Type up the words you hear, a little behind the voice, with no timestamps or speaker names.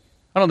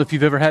I don't know if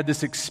you've ever had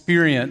this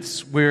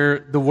experience where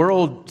the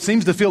world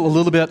seems to feel a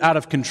little bit out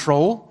of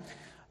control.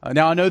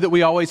 Now, I know that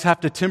we always have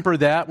to temper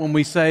that when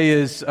we say,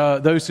 as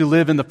those who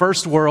live in the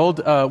first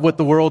world, what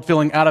the world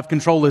feeling out of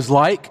control is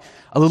like.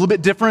 A little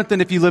bit different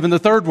than if you live in the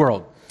third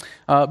world.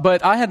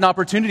 But I had an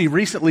opportunity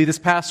recently this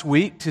past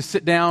week to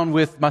sit down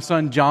with my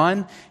son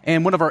John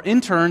and one of our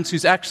interns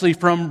who's actually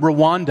from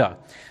Rwanda.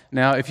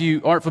 Now, if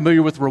you aren't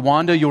familiar with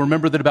Rwanda, you'll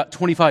remember that about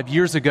 25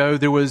 years ago,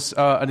 there was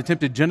an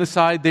attempted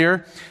genocide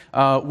there,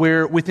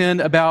 where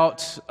within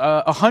about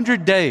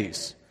 100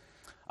 days,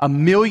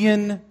 1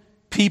 million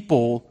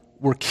people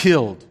were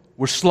killed,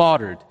 were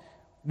slaughtered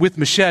with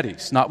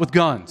machetes, not with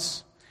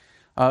guns.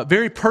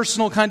 Very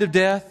personal kind of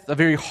death, a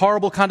very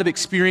horrible kind of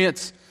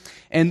experience.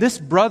 And this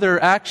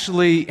brother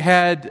actually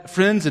had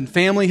friends and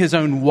family, his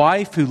own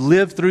wife, who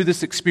lived through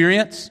this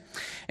experience.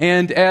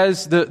 And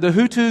as the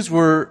Hutus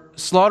were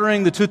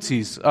slaughtering the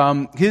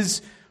Tutsis,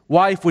 his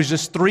wife was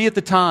just 3 at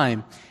the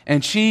time,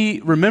 and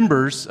she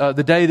remembers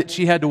the day that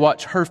she had to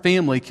watch her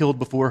family killed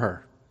before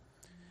her.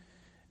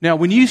 Now,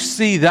 when you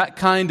see that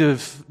kind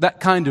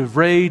of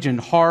rage and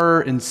horror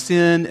and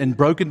sin and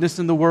brokenness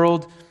in the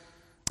world,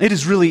 it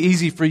is really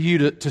easy for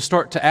you to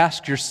start to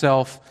ask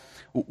yourself,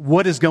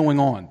 what is going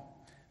on?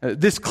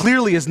 This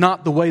clearly is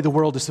not the way the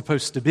world is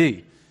supposed to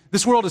be.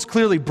 This world is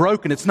clearly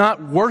broken. It's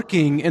not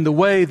working in the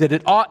way that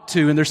it ought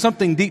to. And there's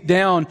something deep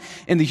down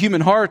in the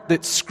human heart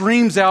that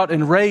screams out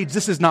in rage,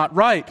 this is not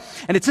right.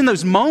 And it's in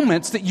those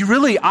moments that you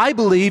really, I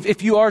believe,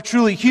 if you are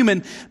truly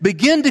human,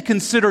 begin to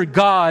consider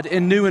God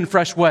in new and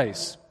fresh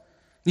ways.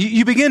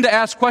 You begin to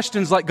ask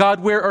questions like, God,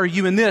 where are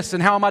you in this?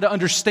 And how am I to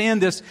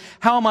understand this?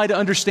 How am I to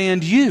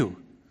understand you?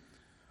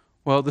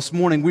 Well, this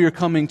morning we are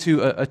coming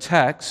to a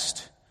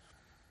text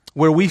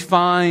where we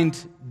find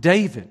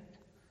David,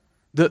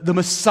 the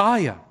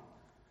Messiah,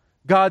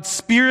 God's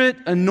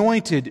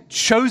Spirit-anointed,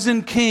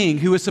 chosen king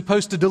who is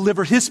supposed to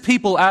deliver his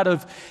people out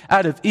of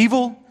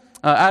evil,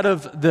 out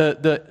of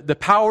the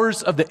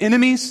powers of the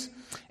enemies,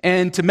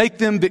 and to make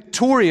them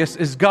victorious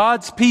as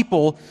God's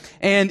people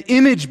and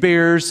image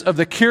bearers of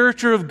the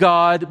character of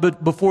God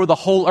but before the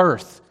whole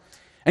earth.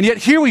 And yet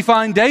here we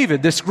find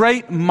David, this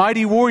great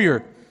mighty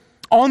warrior,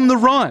 on the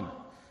run.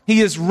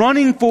 He is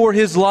running for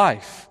his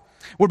life.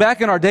 We're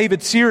back in our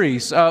David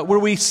series where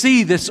we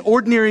see this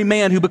ordinary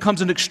man who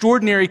becomes an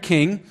extraordinary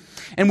king.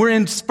 And we're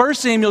in 1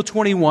 Samuel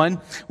 21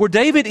 where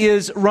David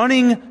is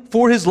running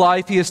for his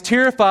life. He is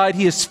terrified.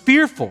 He is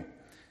fearful.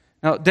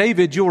 Now,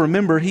 David, you'll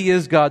remember, he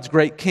is God's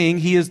great king.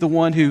 He is the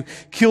one who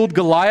killed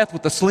Goliath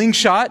with a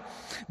slingshot.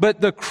 But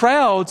the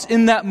crowds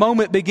in that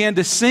moment began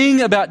to sing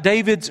about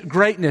David's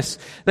greatness.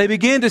 They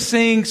began to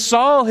sing,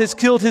 Saul has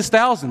killed his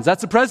thousands.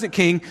 That's the present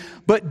king.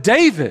 But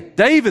David,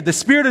 the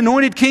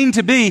Spirit-anointed king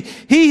to be,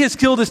 he has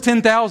killed his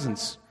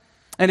 10,000s.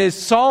 And as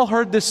Saul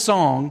heard this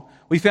song,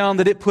 we found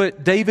that it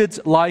put David's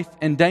life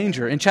in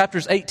danger. In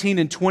chapters 18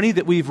 and 20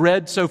 that we've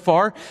read so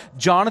far,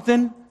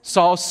 Jonathan,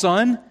 Saul's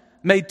son,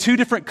 made 2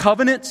 different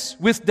covenants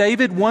with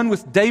David, one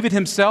with David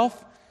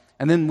himself,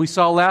 and then we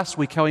saw last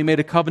week how he made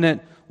a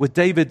covenant with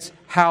David's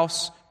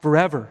house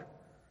forever.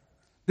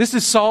 This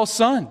is Saul's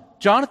son,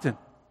 Jonathan,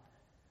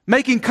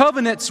 making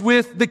covenants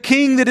with the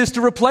king that is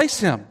to replace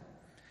him.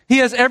 He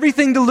has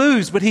everything to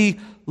lose, but he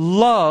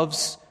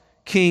loves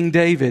King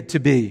David to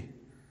be.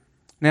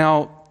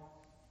 Now,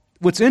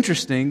 what's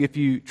interesting, if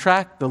you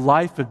track the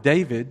life of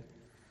David,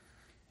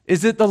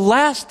 is that the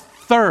last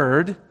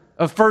third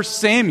of 1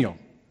 Samuel,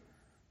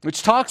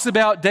 which talks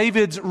about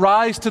David's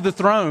rise to the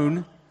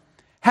throne,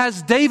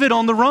 has David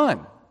on the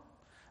run.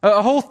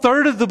 A whole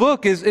third of the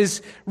book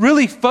is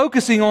really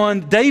focusing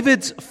on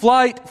David's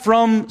flight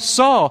from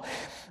Saul.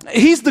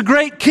 He's the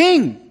great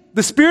king,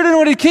 the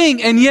Spirit-anointed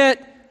king, and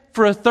yet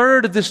for a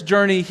third of this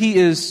journey, he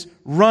is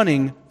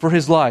running for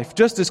his life.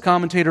 Just as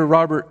commentator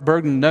Robert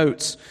Bergen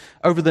notes,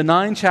 over the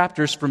 9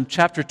 chapters from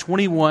chapter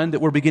 21 that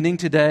we're beginning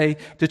today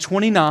to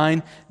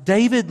 29,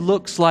 David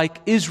looks like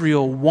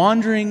Israel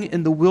wandering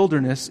in the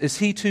wilderness as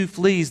he too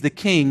flees the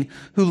king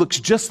who looks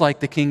just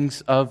like the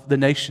kings of the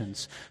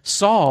nations.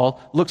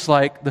 Saul looks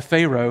like the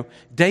Pharaoh.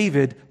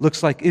 David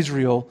looks like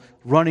Israel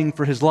running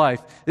for his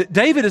life.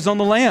 David is on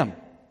the lam,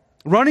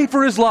 running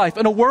for his life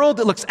in a world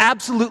that looks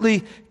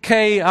absolutely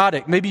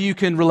chaotic. Maybe you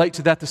can relate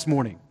to that this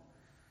morning.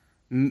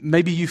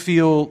 Maybe you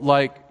feel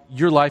like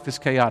your life is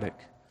chaotic.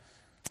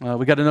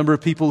 We got a number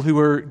of people who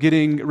are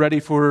getting ready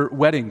for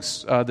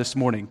weddings this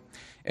morning.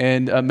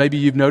 And maybe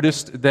you've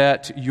noticed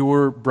that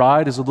your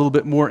bride is a little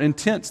bit more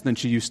intense than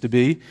she used to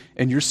be,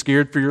 and you're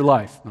scared for your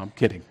life. No, I'm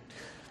kidding.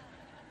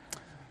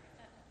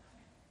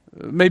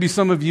 Maybe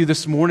some of you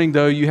this morning,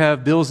 though, you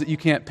have bills that you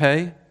can't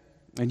pay,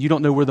 and you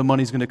don't know where the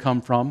money's going to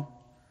come from.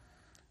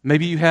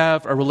 Maybe you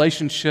have a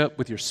relationship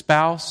with your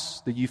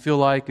spouse that you feel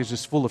like is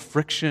just full of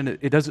friction.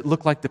 It doesn't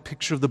look like the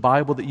picture of the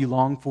Bible that you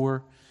long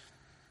for.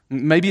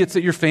 Maybe it's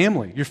that your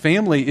family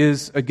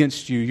is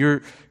against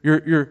you.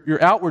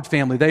 Your outward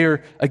family, they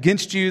are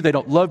against you. They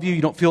don't love you.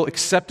 You don't feel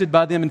accepted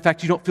by them. In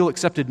fact, you don't feel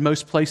accepted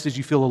most places.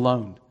 You feel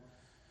alone.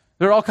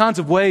 There are all kinds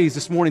of ways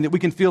this morning that we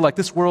can feel like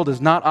this world is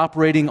not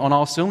operating on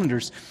all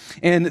cylinders.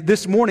 And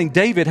this morning,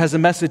 David has a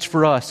message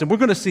for us. And we're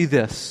going to see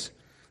this,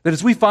 that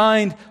as we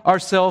find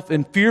ourselves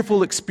in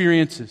fearful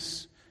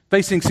experiences,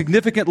 facing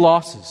significant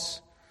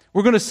losses,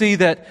 we're going to see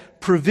that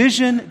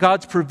provision,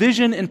 God's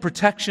provision and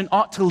protection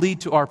ought to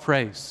lead to our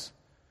praise.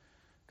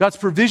 God's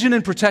provision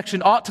and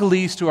protection ought to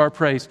lead to our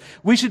praise.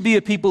 We should be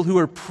a people who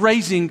are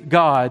praising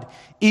God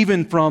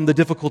even from the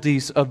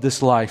difficulties of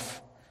this life.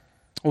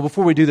 Well,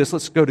 before we do this,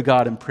 let's go to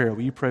God in prayer.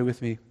 Will you pray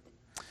with me?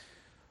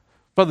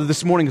 Father,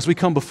 this morning as we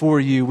come before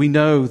you, we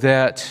know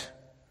that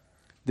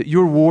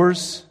your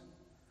wars,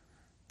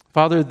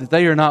 Father, that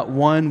they are not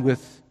won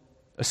with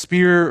a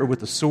spear or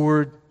with a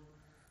sword.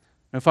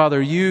 No,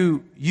 Father,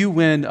 you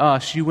win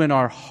us, you win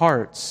our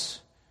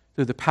hearts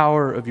through the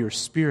power of your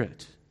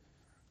Spirit.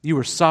 You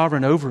are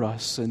sovereign over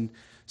us. And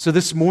so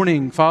this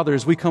morning, Father,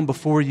 as we come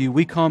before you,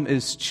 we come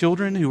as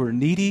children who are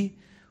needy.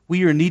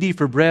 We are needy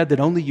for bread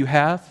that only you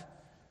have.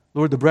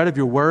 Lord, the bread of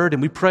your word,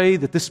 and we pray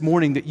that this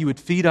morning that you would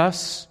feed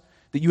us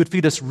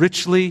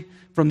richly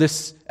from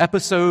this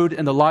episode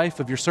in the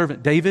life of your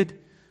servant David.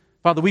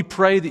 Father, we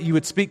pray that you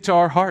would speak to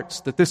our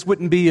hearts, that this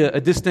wouldn't be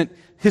a distant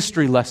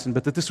history lesson,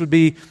 but that this would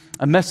be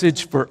a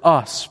message for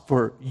us,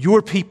 for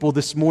your people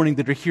this morning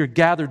that are here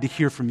gathered to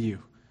hear from you.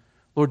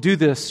 Lord, do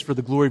this for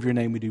the glory of your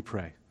name, we do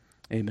pray.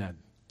 Amen.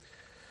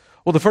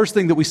 Well, the first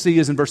thing that we see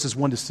is in verses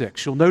 1 to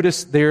 6. You'll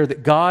notice there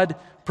that God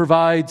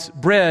provides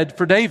bread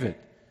for David.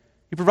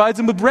 He provides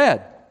him with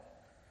bread.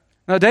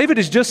 Now, David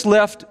has just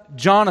left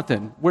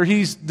Jonathan, where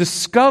he's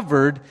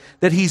discovered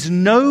that he's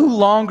no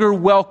longer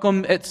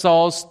welcome at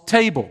Saul's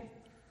table.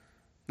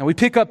 Now, we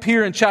pick up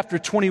here in chapter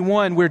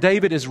 21 where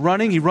David is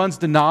running. He runs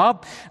to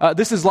Nob.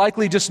 This is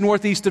likely just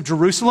northeast of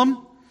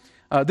Jerusalem.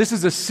 This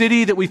is a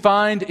city that we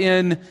find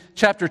in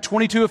chapter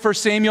 22 of 1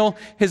 Samuel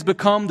has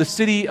become the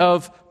city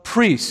of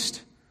priests.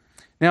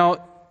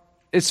 Now,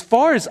 as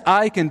far as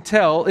I can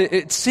tell,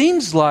 it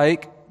seems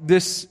like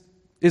this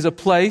is a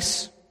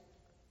place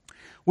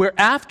where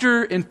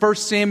after in 1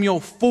 Samuel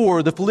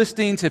 4, the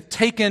Philistines have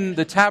taken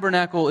the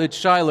tabernacle at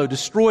Shiloh,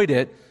 destroyed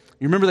it.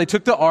 You remember they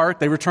took the ark,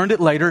 they returned it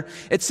later.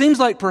 It seems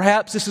like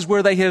perhaps this is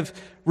where they have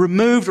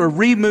removed or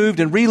removed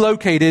and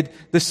relocated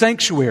the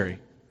sanctuary.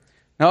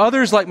 Now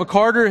others like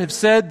McCarter have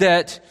said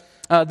that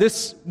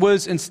this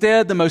was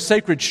instead the most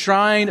sacred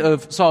shrine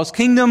of Saul's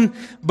kingdom,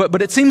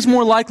 but it seems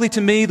more likely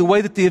to me, the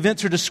way that the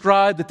events are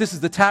described, that this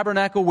is the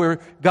tabernacle where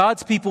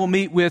God's people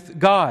meet with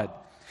God.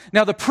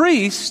 Now the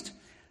priest,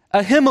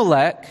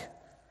 Ahimelech,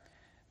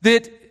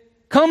 that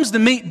comes to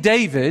meet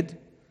David,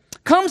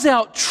 comes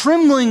out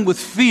trembling with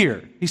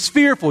fear. He's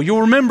fearful.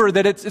 You'll remember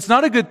that it's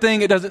not a good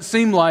thing, it doesn't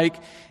seem like,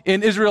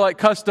 in Israelite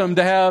custom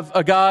to have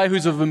a guy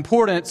who's of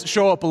importance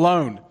show up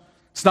alone.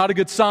 It's not a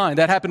good sign.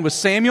 That happened with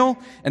Samuel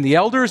and the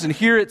elders, and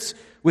here it's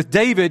with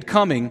David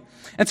coming.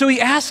 And so he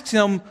asks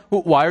him,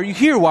 well, why are you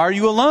here? Why are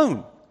you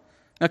alone?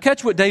 Now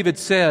catch what David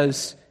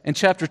says in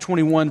chapter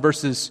 21,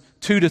 verses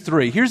 2 to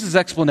 3. Here's his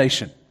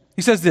explanation.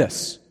 He says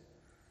this,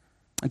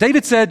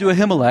 David said to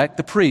Ahimelech,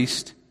 the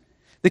priest,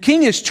 the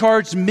king has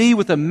charged me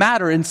with a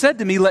matter and said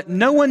to me, let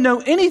no one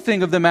know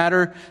anything of the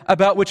matter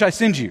about which I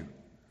send you,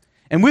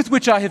 and with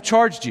which I have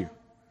charged you.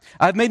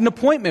 I have made an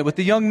appointment with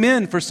the young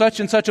men for such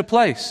and such a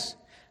place.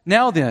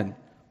 Now then,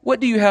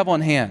 what do you have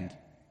on hand?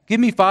 Give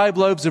me 5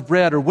 loaves of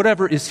bread or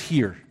whatever is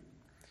here.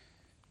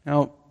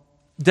 Now,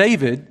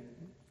 David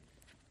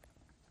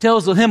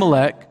tells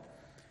Ahimelech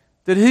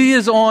that he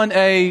is on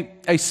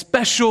a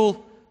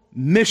special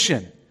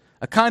mission,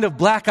 a kind of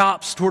black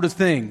ops sort of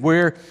thing,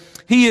 where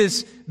he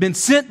has been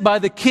sent by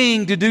the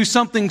king to do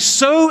something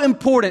so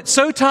important,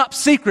 so top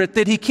secret,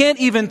 that he can't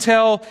even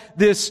tell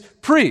this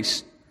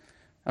priest.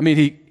 I mean,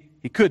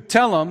 he could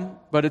tell him,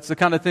 but it's the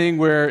kind of thing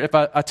where if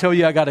I tell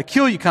you, I got to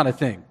kill you kind of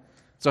thing.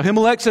 So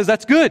Ahimelech says,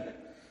 that's good.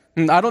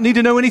 I don't need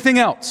to know anything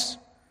else.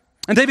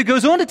 And David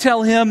goes on to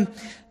tell him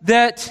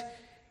that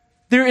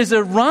there is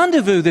a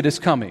rendezvous that is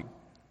coming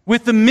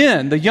with the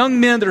men, the young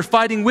men that are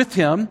fighting with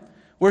him,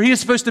 where he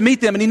is supposed to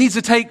meet them, and he needs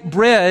to take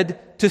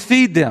bread to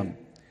feed them.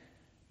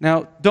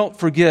 Now, don't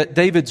forget,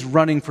 David's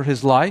running for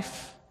his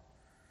life.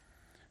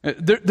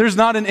 There's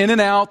not an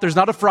In-N-Out, there's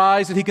not a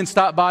Fry's that he can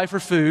stop by for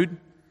food.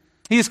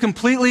 He is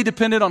completely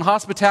dependent on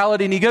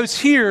hospitality, and he goes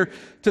here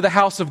to the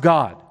house of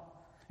God.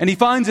 And he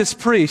finds this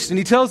priest, and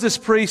he tells this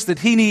priest that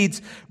he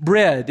needs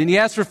bread, and he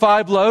asks for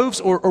 5 loaves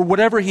or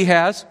whatever he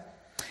has.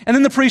 And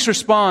then the priest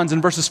responds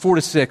in verses 4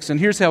 to 6, and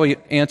here's how he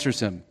answers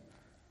him.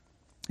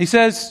 He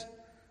says,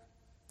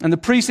 and the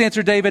priest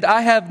answered David,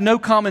 I have no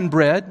common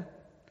bread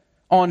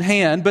on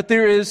hand, but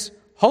there is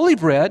holy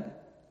bread,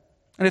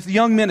 and if the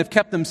young men have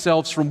kept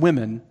themselves from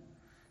women.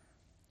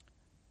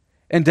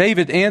 And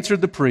David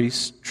answered the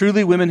priest,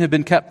 truly women have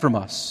been kept from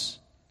us,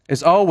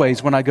 as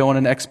always when I go on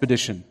an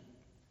expedition.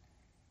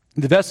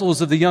 The vessels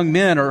of the young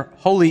men are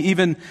holy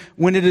even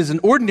when it is an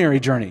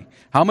ordinary journey.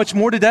 How much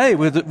more today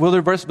will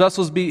their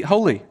vessels be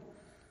holy?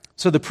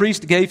 So the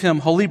priest gave him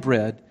holy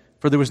bread,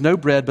 for there was no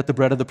bread but the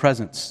bread of the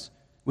presence,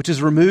 which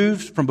is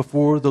removed from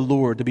before the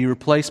Lord to be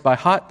replaced by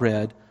hot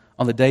bread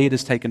on the day it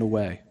is taken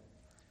away.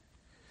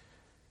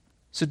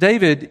 So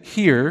David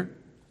here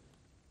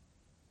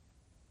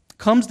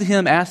comes to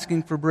him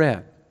asking for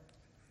bread.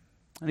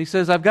 And he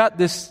says, I've got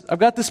this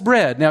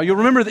bread. Now, you'll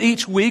remember that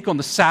each week on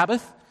the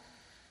Sabbath,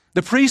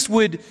 the priest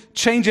would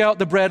change out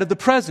the bread of the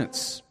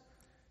presence,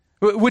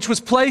 which was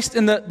placed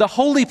in the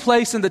holy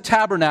place in the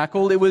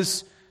tabernacle. It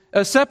was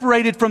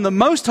separated from the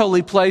most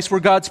holy place where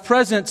God's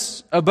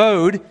presence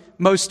abode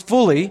most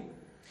fully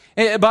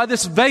by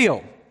this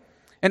veil.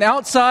 And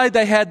outside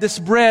they had this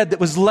bread that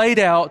was laid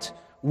out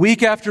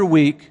week after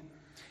week.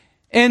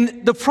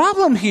 And the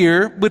problem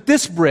here with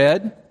this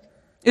bread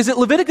is that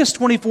Leviticus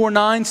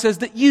 24:9 says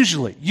that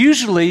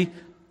usually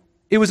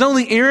it was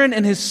only Aaron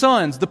and his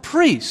sons, the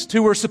priests,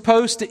 who were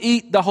supposed to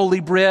eat the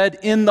holy bread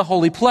in the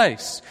holy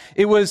place.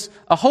 It was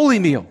a holy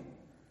meal.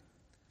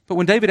 But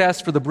when David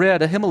asks for the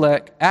bread,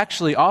 Ahimelech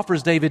actually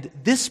offers David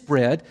this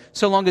bread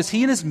so long as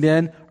he and his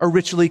men are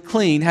ritually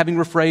clean, having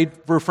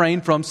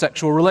refrained from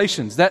sexual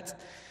relations.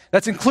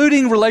 That's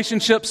including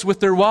relationships with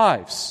their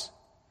wives.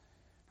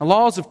 The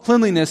laws of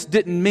cleanliness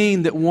didn't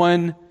mean that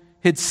one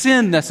had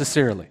sinned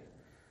necessarily.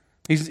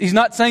 He's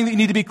not saying that you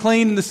need to be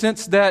clean in the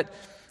sense that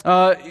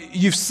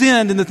you've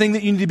sinned in the thing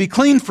that you need to be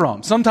clean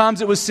from.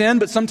 Sometimes it was sin,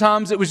 but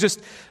sometimes it was just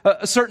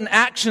certain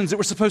actions that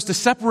were supposed to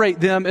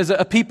separate them as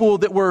a people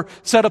that were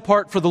set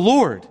apart for the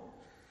Lord.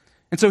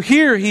 And so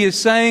here he is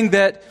saying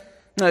that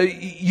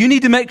you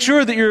need to make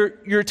sure that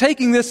you're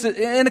taking this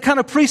in a kind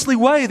of priestly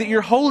way, that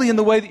you're holy in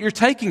the way that you're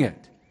taking it.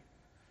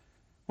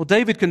 Well,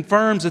 David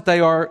confirms that they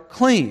are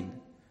clean.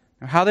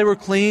 Now, how they were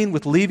clean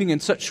with leaving in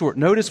such short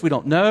notice, we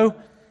don't know.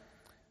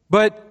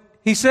 But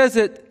he says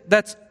that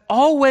that's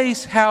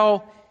always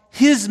how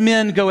his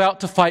men go out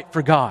to fight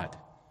for God.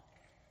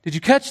 Did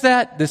you catch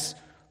that? This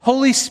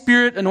Holy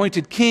Spirit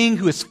anointed king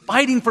who is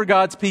fighting for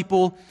God's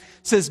people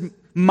says,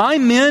 my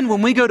men,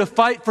 when we go to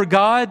fight for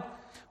God,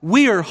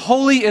 we are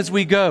holy as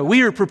we go.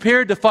 We are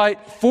prepared to fight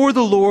for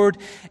the Lord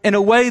in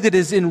a way that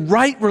is in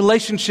right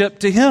relationship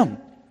to Him.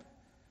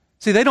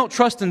 See, they don't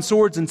trust in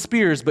swords and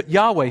spears, but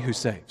Yahweh who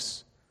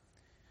saves.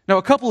 Now,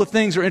 a couple of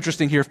things are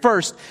interesting here.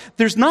 First,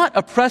 there's not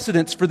a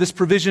precedence for this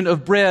provision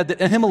of bread that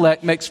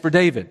Ahimelech makes for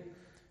David.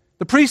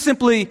 The priest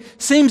simply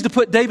seems to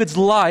put David's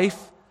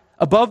life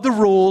above the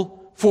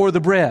rule for the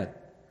bread.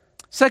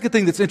 Second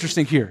thing that's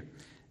interesting here,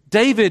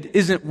 David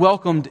isn't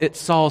welcomed at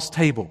Saul's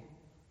table,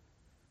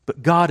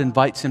 but God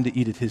invites him to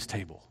eat at his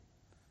table.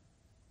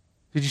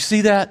 Did you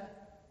see that?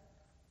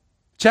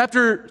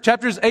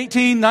 Chapters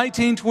 18,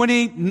 19,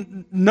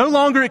 20, no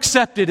longer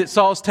accepted at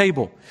Saul's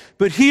table.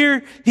 But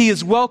here he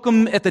is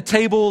welcome at the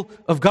table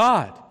of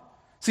God.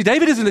 See,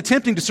 David isn't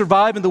attempting to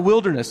survive in the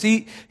wilderness.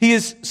 He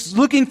is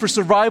looking for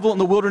survival in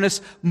the wilderness,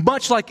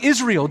 much like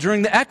Israel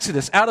during the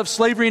Exodus out of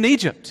slavery in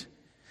Egypt.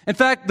 In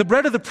fact, the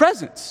bread of the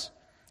presence,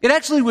 it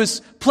actually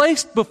was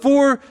placed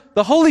before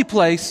the holy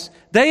place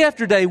day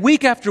after day,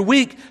 week after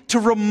week, to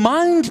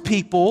remind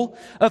people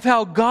of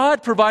how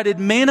God provided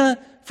manna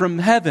from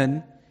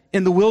heaven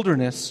in the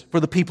wilderness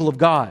for the people of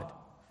God.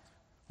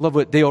 Love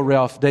what Dale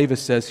Ralph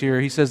Davis says here.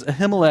 He says,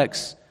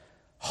 Ahimelech's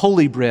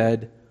holy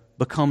bread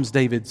becomes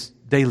David's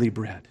daily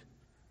bread.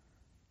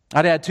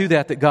 I'd add to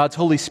that God's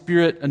Holy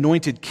Spirit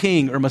anointed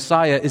king or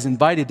Messiah is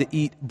invited to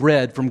eat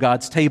bread from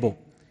God's table.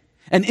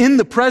 And in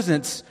the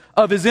presence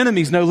of his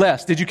enemies, no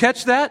less. Did you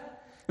catch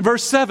that?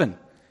 Verse 7.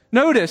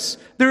 Notice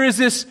there is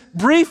this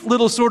brief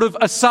little sort of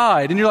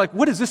aside, and you're like,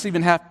 what does this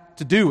even have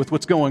to do with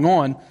what's going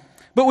on?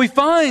 But we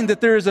find that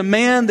there is a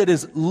man that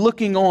is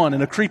looking on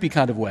in a creepy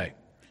kind of way.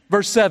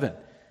 Verse 7.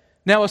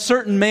 Now a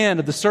certain man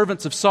of the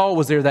servants of Saul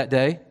was there that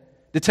day,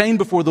 detained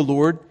before the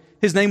Lord.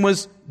 His name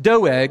was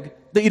Doeg,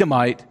 the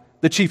Edomite,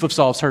 the chief of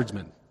Saul's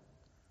herdsmen.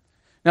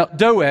 Now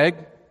Doeg,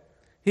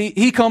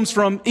 he comes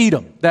from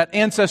Edom, that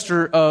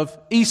ancestor of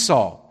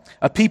Esau,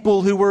 a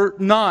people who were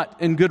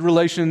not in good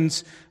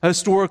relations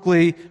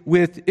historically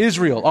with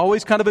Israel.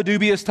 Always kind of a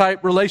dubious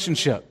type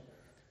relationship.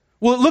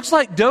 Well, it looks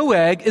like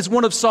Doeg is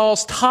one of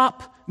Saul's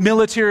top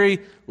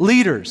military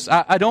leaders.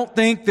 I don't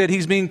think that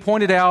he's being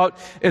pointed out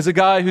as a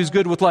guy who's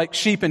good with like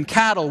sheep and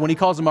cattle when he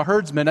calls him a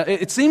herdsman.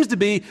 It seems to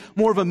be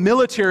more of a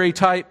military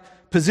type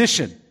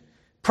position.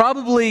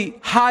 Probably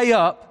high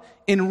up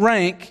in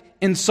rank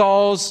in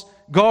Saul's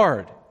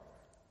guard.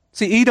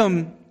 See,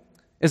 Edom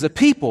as a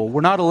people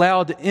were not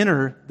allowed to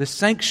enter the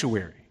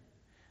sanctuary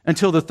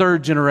until the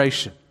third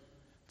generation.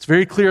 It's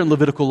very clear in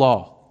Levitical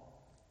law.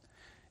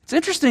 It's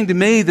interesting to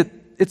me that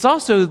it's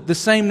also the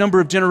same number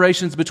of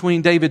generations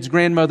between David's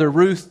grandmother,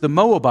 Ruth the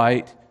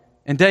Moabite,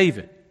 and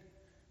David.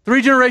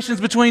 3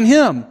 generations between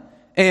him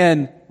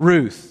and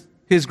Ruth,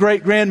 his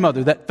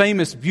great-grandmother, that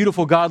famous,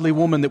 beautiful, godly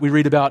woman that we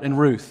read about in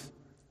Ruth.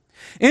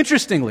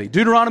 Interestingly,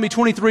 Deuteronomy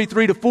 23,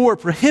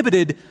 3-4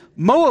 prohibited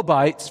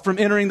Moabites from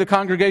entering the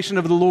congregation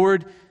of the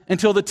Lord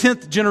until the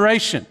 10th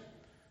generation.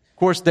 Of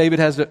course, David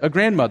has a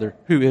grandmother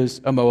who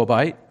is a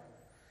Moabite.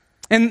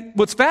 And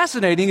what's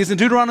fascinating is in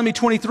Deuteronomy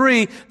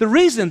 23, the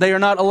reason they are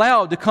not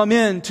allowed to come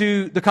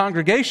into the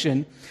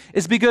congregation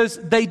is because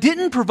they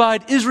didn't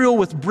provide Israel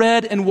with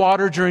bread and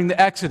water during the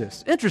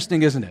Exodus.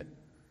 Interesting, isn't it?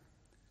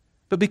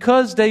 But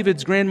because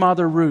David's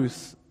grandmother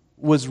Ruth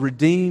was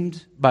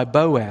redeemed by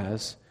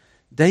Boaz,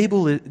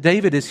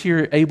 David is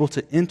here able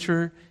to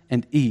enter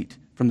and eat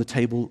from the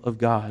table of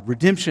God.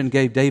 Redemption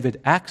gave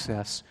David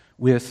access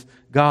with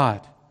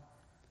God.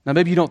 Now,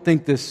 maybe you don't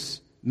think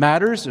this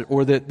matters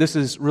or that this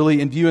is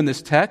really in view in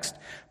this text,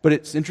 but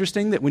it's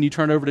interesting that when you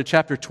turn over to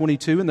chapter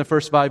 22 in the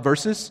first 5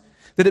 verses,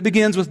 that it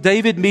begins with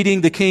David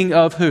meeting the king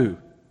of who?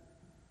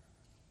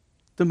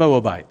 The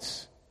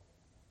Moabites.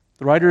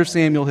 The writer of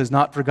Samuel has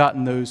not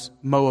forgotten those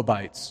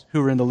Moabites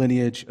who were in the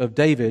lineage of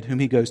David, whom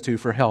he goes to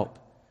for help.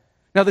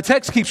 Now, the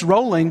text keeps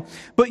rolling,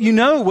 but you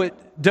know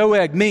what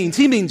Doeg means.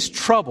 He means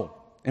trouble,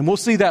 and we'll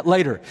see that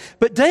later.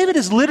 But David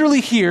is literally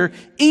here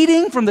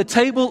eating from the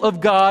table of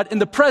God in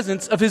the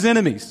presence of his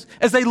enemies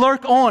as they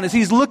lurk on, as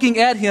he's looking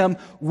at him,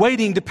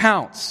 waiting to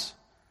pounce.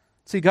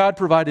 See, God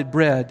provided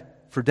bread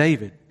for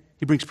David.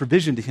 He brings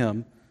provision to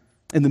him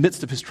in the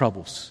midst of his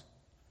troubles.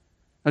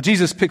 Now,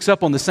 Jesus picks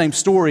up on the same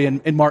story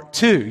in Mark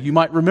 2. You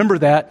might remember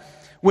that,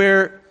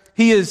 where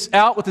he is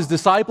out with his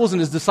disciples, and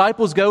his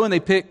disciples go and they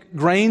pick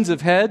heads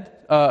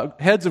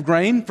of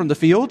grain from the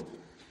field.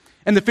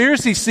 And the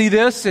Pharisees see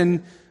this,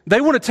 and they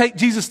want to take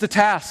Jesus to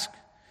task.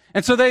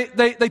 And so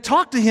they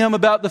talk to him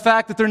about the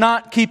fact that they're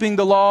not keeping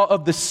the law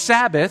of the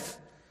Sabbath,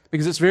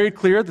 because it's very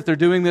clear that they're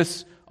doing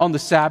this on the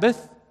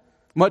Sabbath,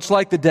 much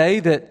like the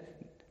day that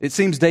it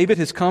seems David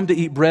has come to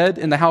eat bread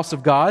in the house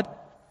of God.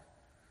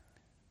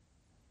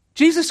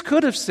 Jesus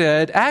could have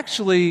said,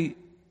 actually,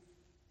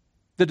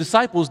 the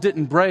disciples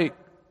didn't break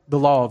the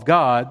law of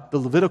God, the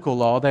Levitical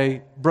law.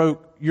 They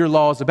broke your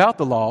laws about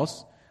the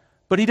laws,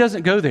 but he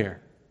doesn't go there.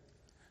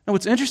 Now,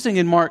 what's interesting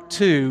in Mark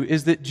 2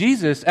 is that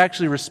Jesus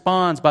actually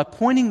responds by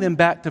pointing them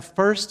back to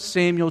 1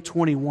 Samuel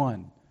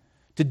 21,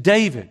 to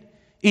David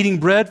eating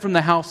bread from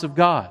the house of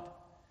God.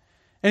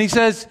 And he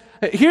says,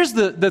 here's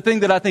the thing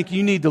that I think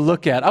you need to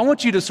look at. I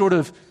want you to sort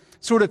of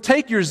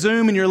take your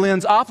zoom and your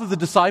lens off of the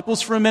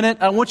disciples for a minute.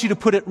 I want you to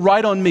put it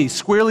right on me,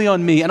 squarely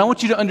on me. And I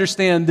want you to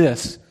understand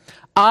this.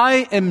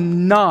 I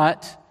am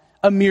not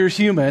a mere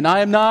human. I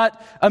am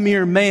not a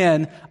mere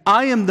man.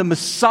 I am the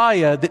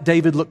Messiah that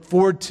David looked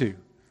forward to.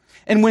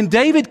 And when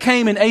David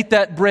came and ate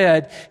that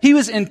bread, he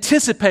was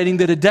anticipating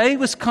that a day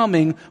was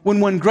coming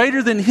when one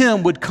greater than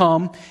him would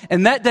come,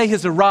 and that day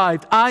has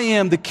arrived. I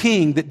am the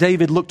king that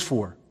David looked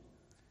for.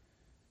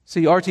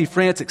 See, R.T.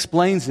 France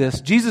explains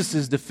this.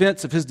 Jesus'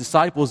 defense of his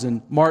disciples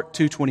in Mark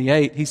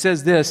 2:28, he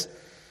says this,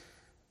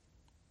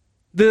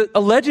 the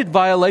alleged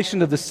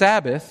violation of the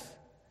Sabbath,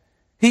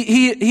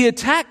 he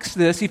attacks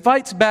this, he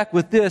fights back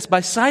with this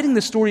by citing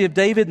the story of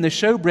David and the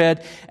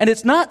showbread, and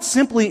it's not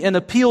simply an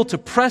appeal to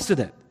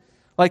precedent.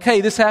 Like,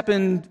 hey, this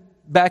happened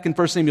back in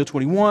 1 Samuel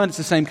 21, it's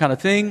the same kind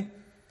of thing.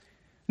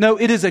 No,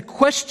 it is a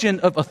question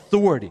of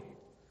authority.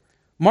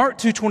 Mark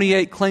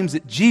 2:28 claims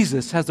that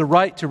Jesus has the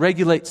right to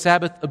regulate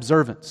Sabbath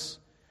observance.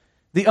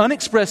 The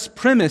unexpressed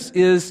premise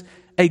is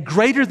a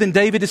greater than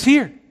David is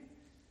here.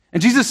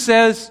 And Jesus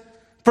says,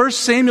 1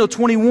 Samuel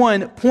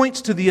 21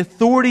 points to the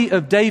authority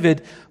of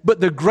David, but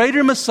the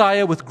greater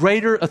Messiah with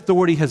greater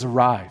authority has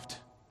arrived.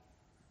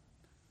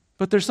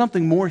 But there's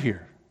something more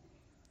here.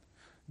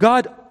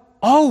 God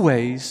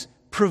always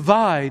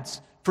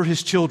provides for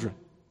his children.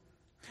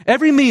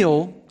 Every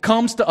meal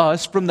comes to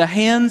us from the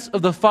hands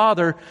of the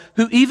Father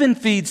who even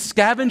feeds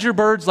scavenger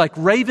birds like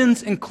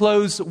ravens and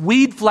clothes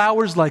weed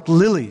flowers like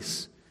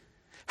lilies.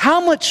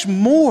 How much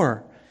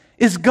more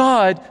is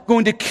God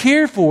going to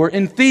care for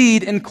and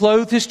feed and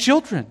clothe his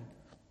children?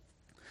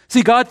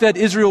 See, God fed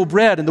Israel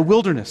bread in the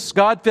wilderness.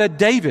 God fed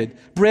David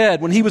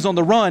bread when he was on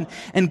the run.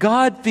 And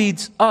God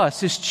feeds us,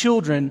 his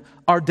children,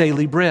 our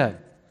daily bread.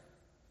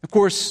 Of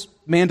course,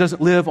 man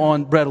doesn't live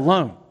on bread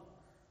alone,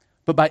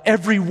 but by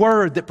every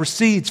word that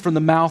proceeds from the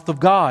mouth of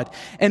God.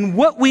 And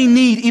what we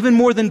need even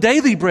more than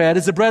daily bread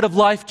is the bread of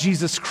life,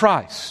 Jesus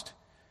Christ.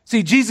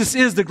 See, Jesus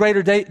is the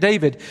greater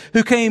David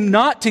who came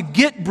not to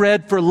get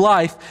bread for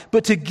life,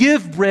 but to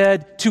give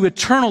bread to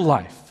eternal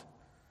life.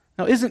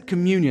 Now, isn't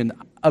communion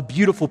a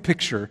beautiful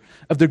picture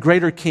of the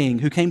greater King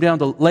who came down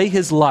to lay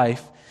his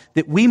life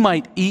that we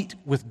might eat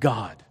with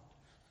God?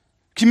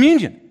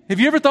 Communion. Have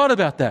you ever thought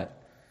about that?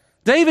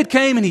 David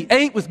came and he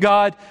ate with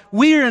God.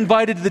 We are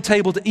invited to the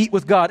table to eat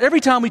with God. Every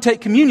time we take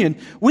communion,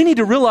 we need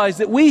to realize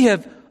that we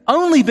have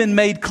only been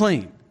made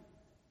clean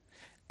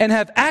and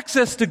have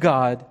access to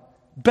God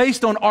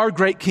based on our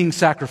great King's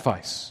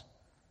sacrifice.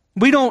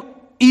 We don't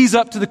ease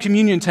up to the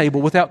communion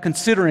table without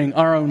considering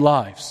our own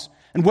lives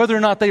and whether or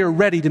not they are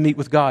ready to meet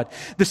with God.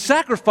 The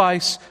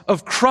sacrifice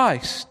of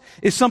Christ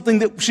is something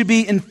that should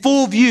be in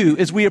full view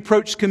as we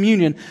approach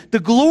communion. The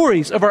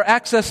glories of our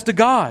access to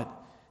God.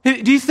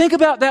 Do you think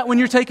about that when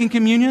you're taking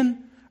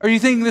communion? Or are you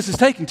thinking this is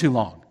taking too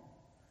long?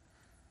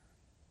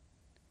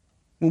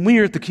 When we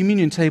are at the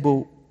communion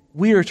table,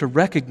 we are to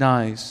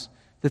recognize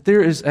that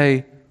there is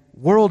a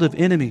world of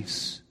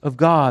enemies of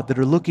God that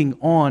are looking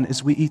on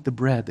as we eat the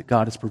bread that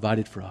God has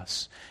provided for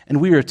us.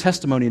 And we are a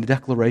testimony and a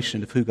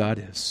declaration of who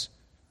God is.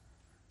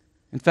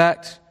 In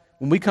fact,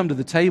 when we come to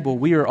the table,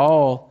 we are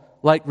all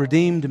like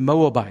redeemed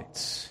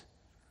Moabites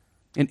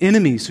and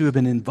enemies who have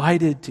been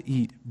invited to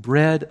eat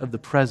bread of the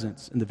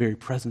presence in the very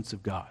presence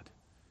of God.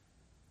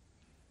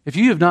 If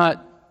you have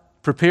not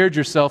prepared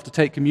yourself to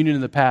take communion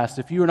in the past,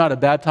 if you are not a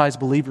baptized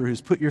believer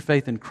who's put your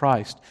faith in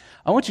Christ,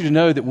 I want you to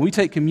know that when we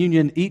take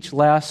communion each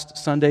last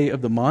Sunday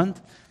of the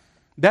month,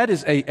 that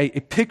is a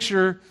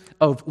picture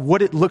of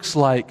what it looks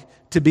like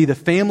to be the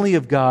family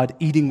of God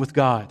eating with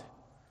God.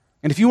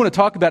 And if you want to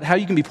talk about how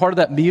you can be part of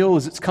that meal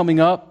as it's coming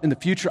up in the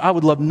future, I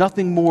would love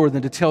nothing more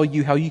than to tell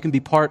you how you can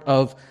be part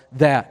of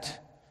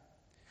that.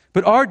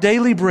 But our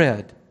daily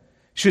bread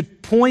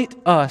should point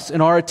us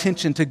and our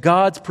attention to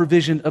God's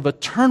provision of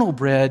eternal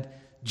bread,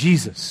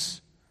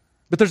 Jesus.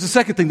 But there's a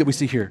second thing that we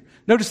see here.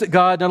 Notice that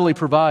God not only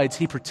provides,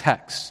 He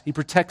protects. He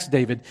protects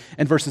David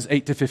in verses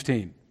 8 to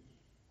 15.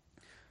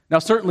 Now,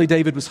 certainly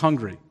David was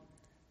hungry.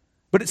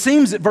 But it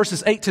seems that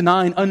verses 8 to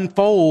 9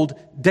 unfold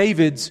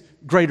David's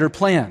greater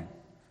plan.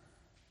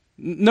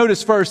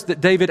 Notice first that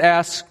David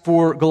asks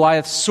for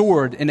Goliath's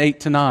sword in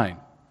 8 to 9.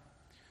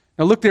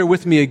 Now look there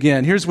with me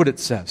again. Here's what it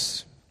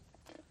says.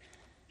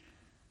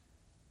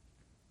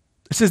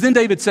 It says, Then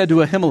David said to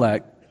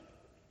Ahimelech,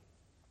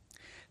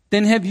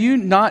 Then have you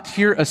not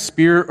here a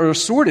spear or a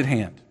sword at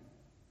hand?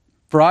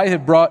 For I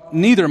have brought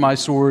neither my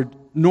sword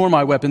nor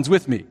my weapons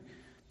with me,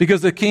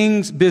 because the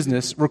king's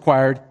business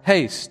required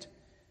haste.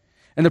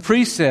 And the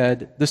priest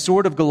said, The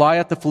sword of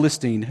Goliath the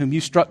Philistine, whom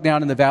you struck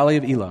down in the valley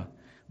of Elah,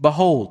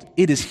 behold,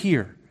 it is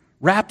here,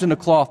 wrapped in a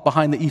cloth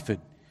behind the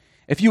ephod.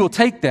 If you will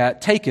take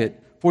that, take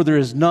it, for there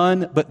is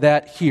none but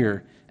that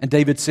here. And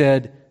David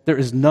said, There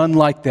is none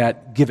like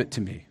that, give it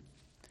to me.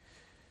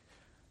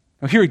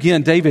 Now here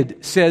again,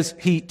 David says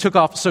he took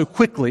off so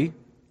quickly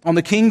on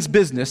the king's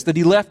business that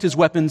he left his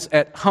weapons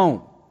at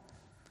home.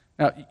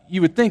 Now,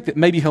 you would think that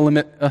maybe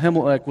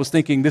Ahimelech was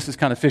thinking this is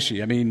kind of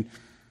fishy. I mean,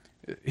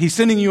 he's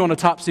sending you on a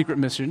top secret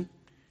mission.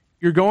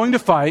 You're going to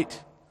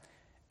fight.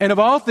 And of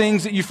all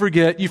things that you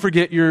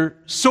forget your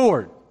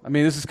sword. I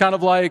mean, this is kind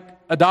of like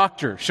a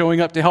doctor showing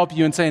up to help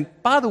you and saying,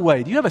 By the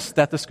way, do you have a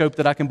stethoscope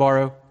that I can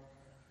borrow?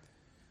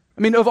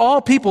 I mean, of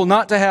all people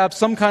not to have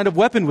some kind of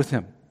weapon with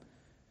him.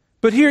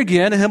 But here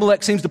again,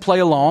 Ahimelech seems to play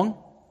along,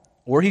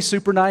 or he's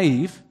super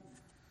naive.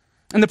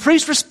 And the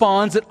priest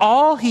responds that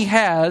all he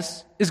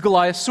has is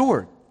Goliath's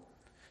sword.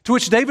 To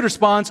which David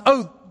responds,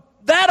 Oh,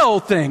 that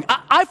old thing.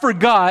 I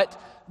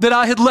forgot that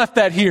I had left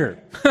that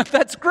here.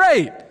 That's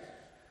great.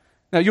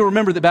 Now, you'll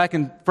remember that back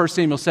in 1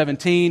 Samuel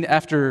 17,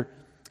 after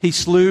he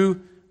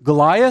slew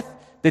Goliath,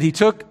 that he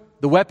took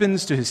the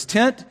weapons to his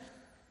tent.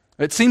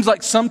 It seems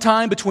like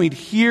sometime between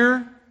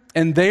here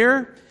and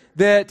there,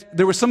 that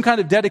there was some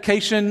kind of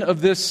dedication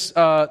of this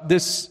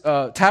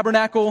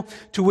tabernacle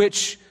to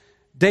which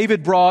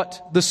David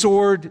brought the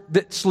sword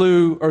that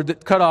slew or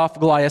that cut off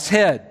Goliath's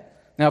head.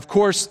 Now, of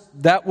course,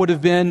 that would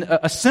have been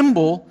a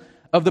symbol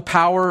of the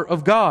power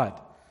of God,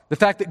 the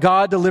fact that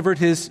God delivered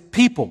His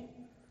people.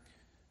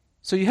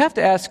 So you have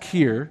to ask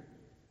here,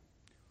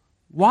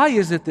 why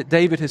is it that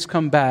David has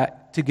come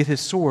back to get his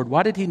sword?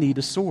 Why did he need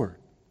a sword?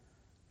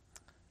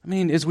 I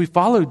mean, as we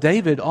follow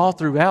David all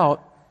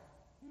throughout,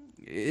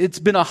 it's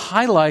been a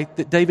highlight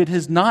that David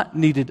has not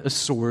needed a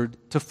sword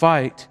to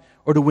fight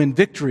or to win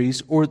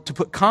victories or to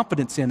put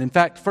confidence in. In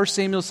fact, 1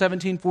 Samuel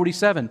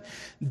 17:47,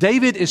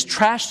 David is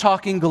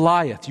trash-talking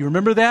Goliath. You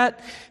remember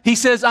that? He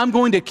says, I'm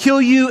going to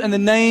kill you in the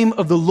name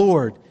of the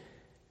Lord,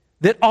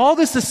 that all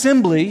this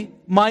assembly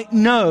might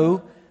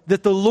know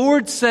that the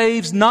Lord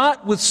saves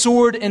not with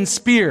sword and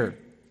spear.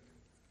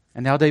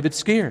 And now David's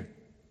scared.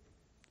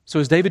 So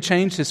has David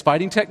changed his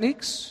fighting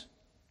techniques?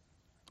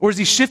 Or has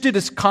he shifted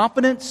his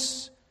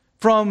confidence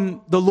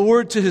from the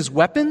Lord to his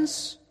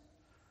weapons?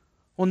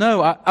 Well,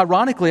 no.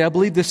 Ironically, I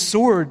believe this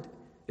sword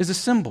is a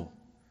symbol.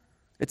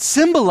 It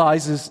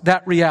symbolizes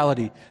that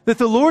reality, that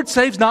the Lord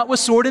saves not with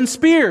sword and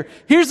spear.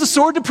 Here's the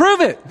sword to prove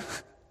it.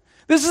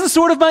 This is the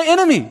sword of my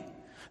enemy,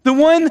 the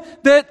one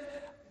that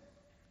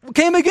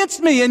came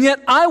against me, and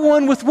yet I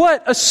won with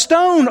what? A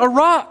stone, a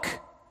rock.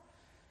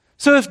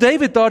 So if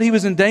David thought he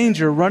was in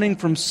danger running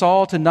from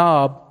Saul to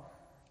Nob,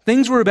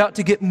 things were about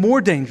to get more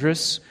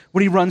dangerous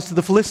when he runs to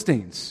the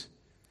Philistines.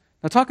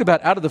 Now talk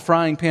about out of the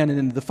frying pan and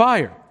into the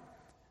fire.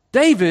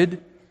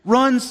 David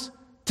runs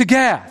to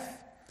Gath.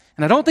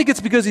 And I don't think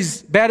it's because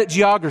he's bad at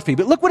geography,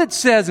 but look what it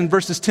says in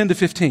verses 10 to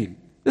 15.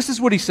 This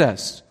is what he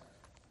says.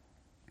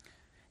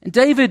 And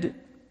David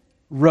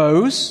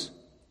rose.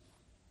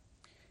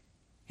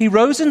 He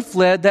rose and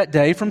fled that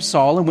day from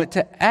Saul and went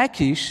to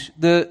Achish,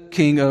 the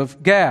king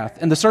of Gath.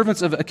 And the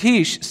servants of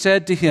Achish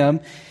said to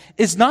him,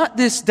 Is not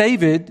this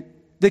David,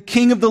 the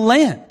king of the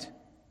land?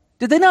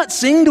 Did they not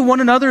sing to one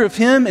another of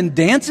him in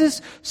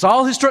dances?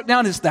 Saul has struck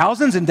down his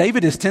thousands and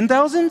David his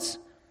 10,000s?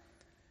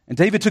 And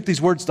David took these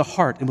words to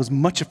heart and was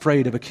much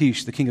afraid of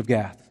Achish, the king of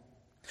Gath.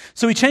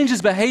 So he changed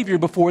his behavior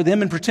before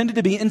them and pretended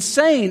to be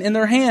insane in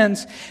their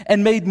hands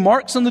and made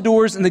marks on the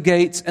doors and the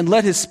gates and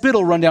let his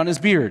spittle run down his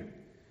beard.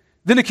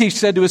 Then Achish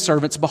said to his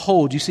servants,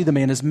 Behold, you see the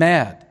man is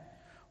mad.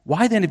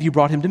 Why then have you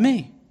brought him to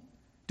me?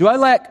 Do I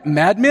lack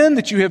madmen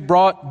that you have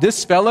brought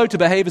this fellow to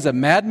behave as a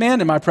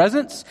madman in my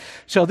presence?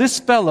 Shall this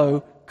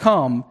fellow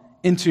come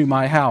into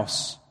my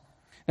house?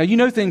 Now you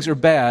know things are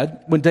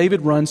bad when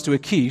David runs to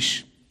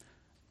Achish,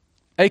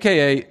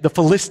 a.k.a. the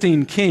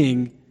Philistine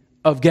king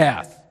of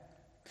Gath.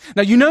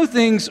 Now, you know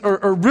things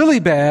are really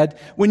bad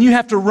when you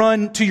have to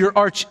run to your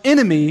arch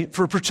enemy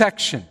for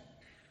protection.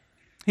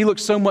 He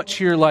looks so much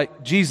here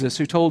like Jesus,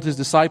 who told his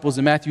disciples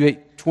in Matthew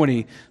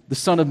 8:20, the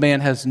Son of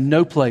Man has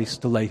no place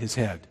to lay his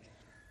head.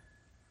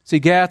 See,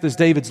 Gath is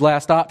David's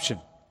last option.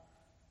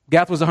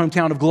 Gath was the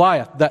hometown of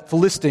Goliath, that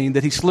Philistine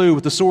that he slew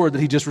with the sword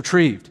that he just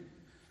retrieved.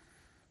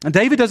 And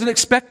David doesn't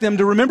expect them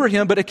to remember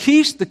him, but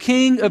Achish, the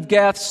king of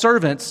Gath's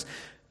servants,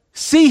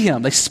 see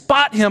him. They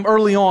spot him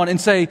early on and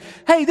say,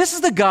 hey, this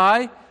is the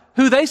guy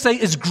who they say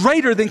is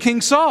greater than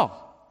King Saul.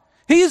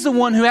 He is the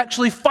one who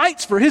actually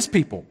fights for his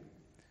people.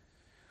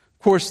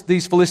 Of course,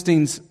 these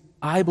Philistines,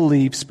 I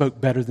believe, spoke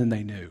better than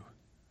they knew.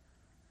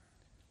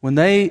 When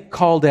they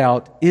called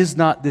out, is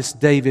not this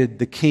David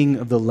the king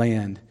of the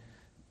land?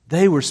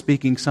 They were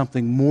speaking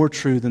something more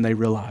true than they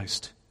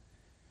realized.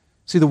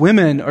 See, the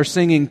women are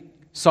singing,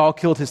 Saul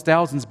killed his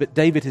thousands, but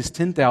David his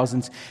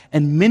 10,000s,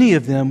 and many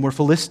of them were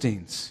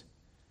Philistines.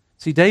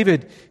 See,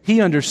 David, he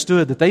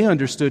understood that they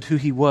understood who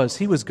he was.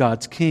 He was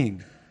God's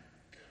king.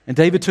 And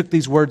David took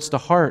these words to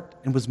heart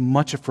and was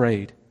much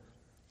afraid.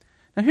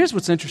 Now, here's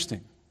what's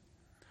interesting.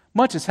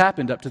 Much has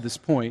happened up to this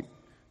point.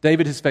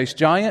 David has faced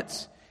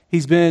giants.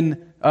 He's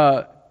been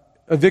a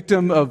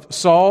victim of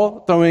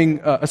Saul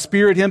throwing a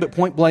spear at him at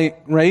point blank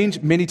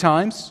range many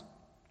times.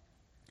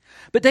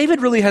 But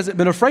David really hasn't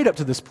been afraid up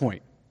to this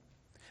point.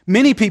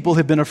 Many people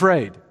have been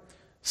afraid.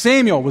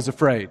 Samuel was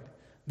afraid.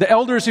 The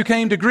elders who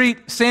came to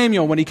greet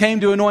Samuel when he came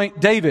to anoint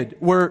David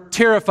were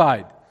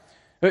terrified.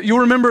 You'll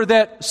remember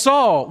that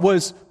Saul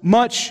was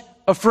much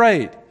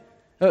afraid.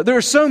 There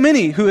are so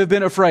many who have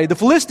been afraid. The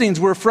Philistines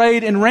were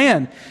afraid and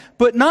ran,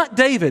 but not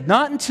David,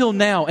 not until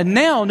now. And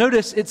now,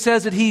 notice it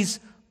says that he's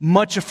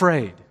much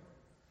afraid.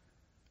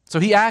 So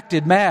he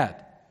acted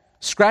mad,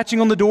 scratching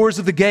on the doors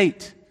of the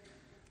gate,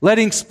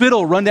 letting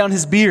spittle run down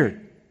his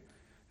beard.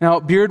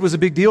 Now, beard was a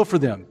big deal for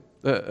them,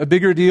 a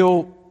bigger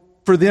deal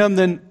for them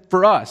than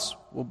for us.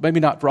 Well, maybe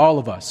not for all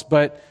of us,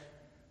 but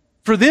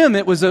for them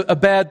it was a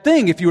bad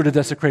thing if you were to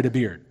desecrate a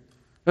beard.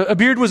 A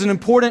beard was an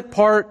important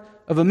part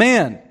of a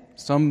man.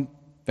 Some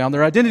found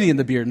their identity in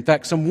the beard. In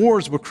fact, some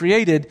wars were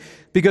created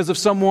because of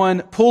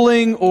someone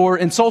pulling or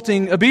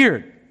insulting a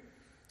beard.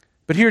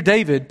 But here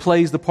David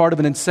plays the part of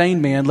an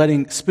insane man,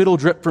 letting spittle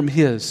drip from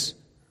his,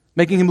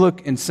 making him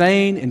look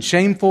insane and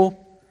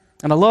shameful.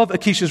 And I love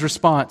Achish's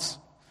response.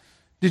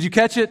 Did you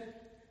catch it?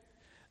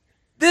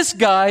 This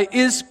guy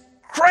is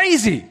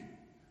crazy.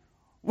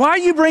 Why are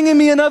you bringing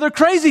me another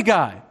crazy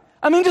guy?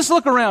 I mean, just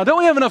look around. Don't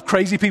we have enough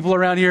crazy people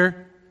around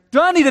here?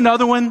 Do I need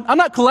another one? I'm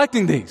not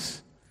collecting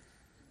these.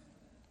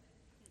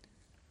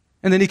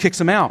 And then he kicks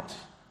him out.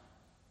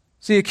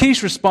 See,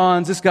 Achish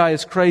responds, this guy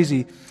is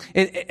crazy.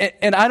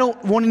 And I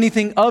don't want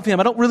anything of him.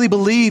 I don't really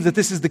believe that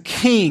this is the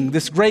king,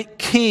 this great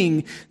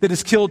king that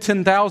has killed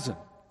 10,000.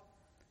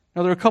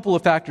 Now, there are a couple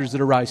of factors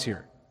that arise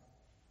here.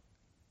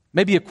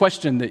 Maybe a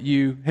question that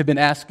you have been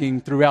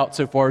asking throughout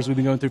so far as we've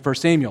been going through 1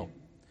 Samuel.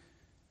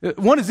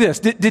 One is this,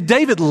 did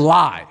David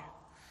lie?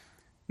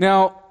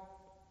 Now,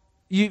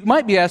 you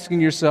might be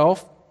asking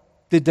yourself,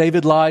 did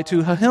David lie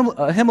to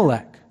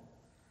Ahimelech?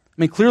 I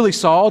mean, clearly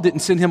Saul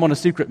didn't send him on a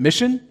secret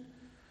mission,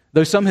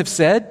 though some have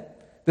said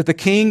that the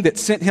king that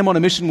sent him on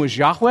a mission was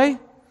Yahweh.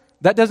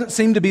 That doesn't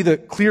seem to be the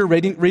clear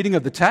reading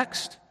of the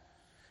text.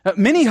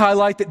 Many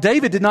highlight that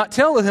David did not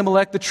tell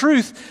Ahimelech the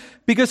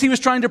truth because he was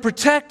trying to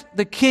protect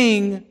the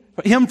king,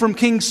 him from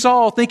King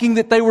Saul, thinking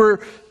that they were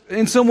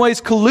in some ways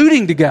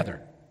colluding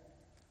together.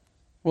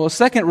 Well, a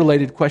second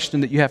related question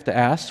that you have to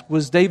ask,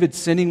 was David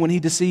sinning when he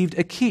deceived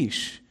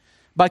Achish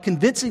by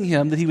convincing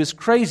him that he was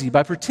crazy,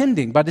 by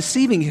pretending, by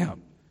deceiving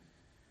him?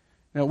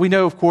 Now, we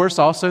know, of course,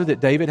 also that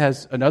David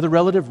has another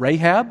relative,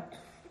 Rahab,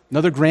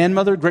 another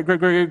grandmother,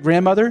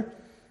 great-great-great-grandmother,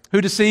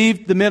 who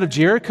deceived the men of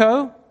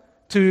Jericho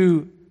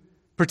to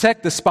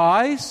protect the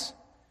spies,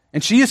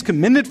 and she is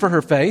commended for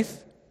her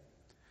faith.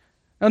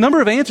 Now, a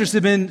number of answers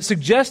have been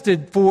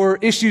suggested for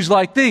issues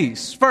like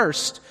these.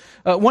 First,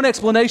 one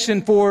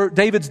explanation for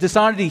David's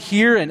dishonesty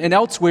here and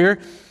elsewhere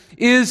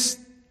is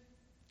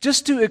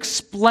just to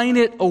explain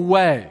it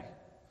away.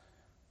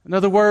 In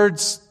other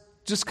words,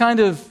 just kind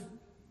of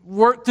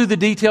work through the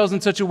details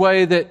in such a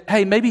way that,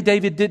 hey, maybe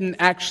David didn't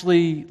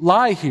actually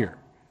lie here.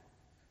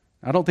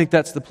 I don't think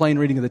that's the plain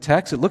reading of the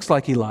text. It looks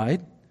like he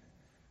lied.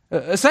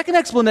 A second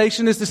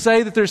explanation is to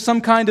say that there's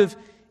some kind of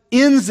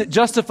ends that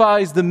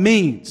justifies the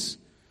means.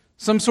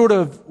 Some sort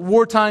of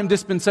wartime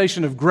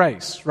dispensation of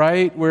grace,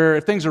 right? Where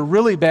if things are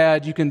really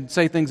bad, you can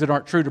say things that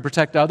aren't true to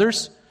protect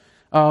others.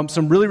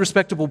 Some really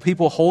respectable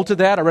people hold to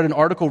that. I read an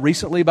article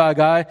recently by a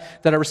guy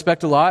that I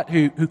respect a lot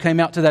who came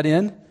out to that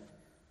end.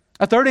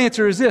 A third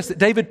answer is this, that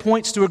David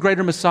points to a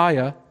greater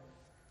Messiah,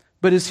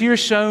 but is here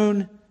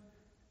shown,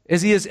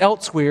 as he is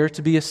elsewhere,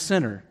 to be a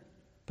sinner,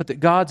 but that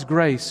God's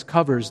grace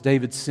covers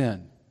David's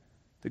sin,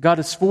 that God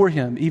is for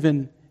him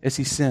even as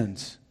he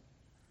sins.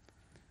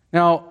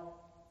 Now,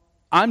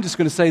 I'm just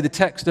going to say the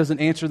text doesn't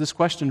answer this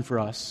question for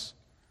us.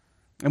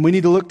 And we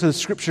need to look to the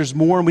Scriptures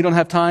more, and we don't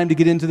have time to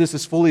get into this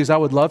as fully as I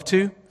would love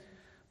to.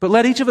 But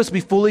let each of us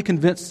be fully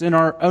convinced in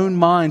our own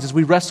minds as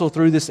we wrestle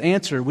through this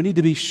answer. We need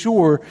to be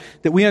sure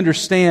that we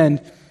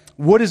understand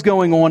what is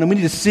going on, and we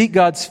need to seek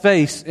God's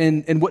face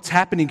in what's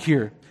happening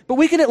here. But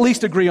we can at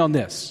least agree on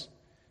this.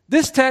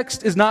 This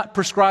text is not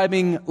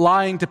prescribing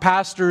lying to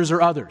pastors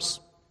or others.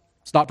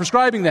 It's not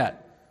prescribing that.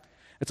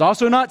 It's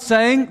also not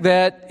saying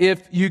that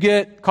if you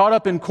get caught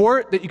up in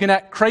court that you can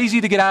act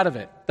crazy to get out of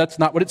it. That's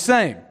not what it's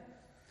saying.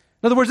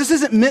 In other words, this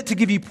isn't meant to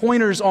give you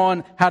pointers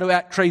on how to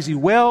act crazy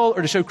well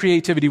or to show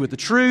creativity with the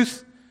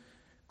truth.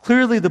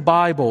 Clearly, the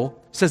Bible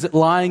says that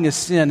lying is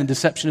sin and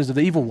deception is of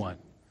the evil one.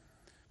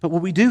 But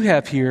what we do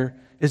have here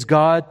is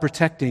God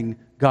protecting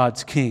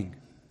God's king.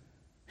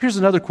 Here's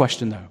another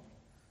question, though.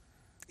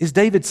 Is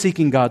David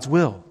seeking God's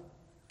will?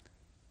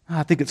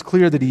 I think it's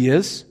clear that he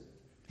is.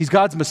 He's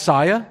God's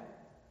Messiah.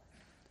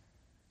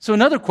 So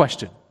another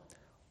question.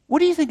 What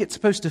do you think it's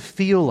supposed to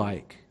feel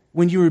like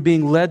when you were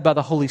being led by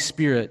the Holy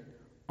Spirit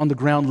on the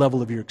ground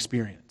level of your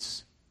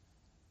experience?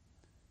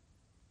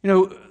 You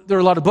know, there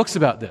are a lot of books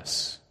about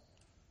this,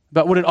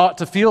 about what it ought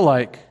to feel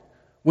like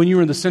when you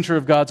were in the center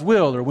of God's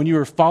will or when you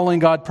were following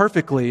God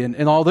perfectly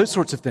and all those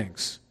sorts of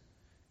things.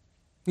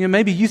 You know,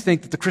 maybe you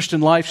think that the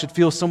Christian life should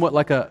feel somewhat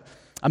like a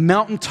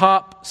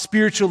mountaintop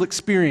spiritual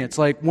experience,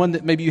 like one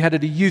that maybe you had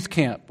at a youth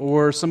camp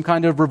or some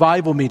kind of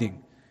revival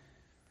meeting.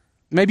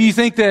 Maybe you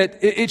think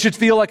that it should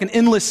feel like an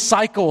endless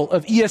cycle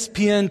of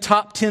ESPN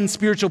top 10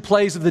 spiritual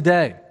plays of the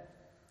day.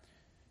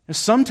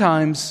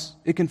 Sometimes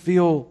it can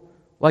feel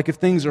like if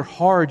things are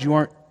hard, you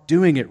aren't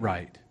doing it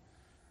right.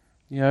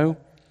 You know,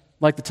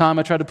 like the time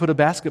I tried to put a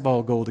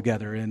basketball goal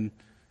together and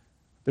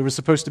there was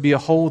supposed to be a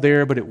hole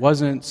there, but it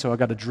wasn't, so I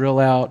got a drill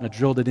out and I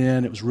drilled it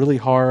in. It was really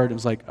hard. It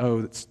was like,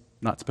 oh, it's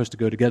not supposed to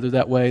go together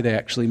that way. They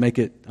actually make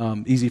it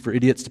easy for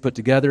idiots to put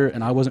together,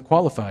 and I wasn't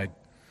qualified.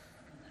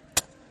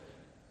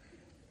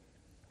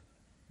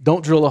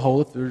 Don't drill a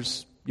hole if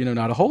there's,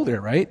 not a hole there,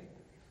 right?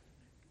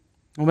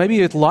 Well,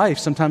 maybe with life,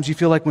 sometimes you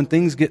feel like when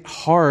things get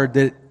hard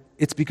that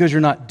it's because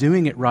you're not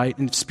doing it right,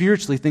 and if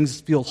spiritually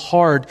things feel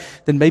hard,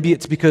 then maybe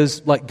it's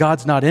because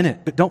God's not in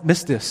it. But don't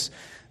miss this.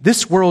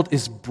 This world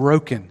is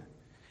broken,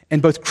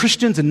 and both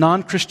Christians and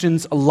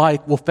non-Christians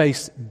alike will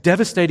face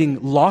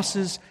devastating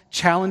losses,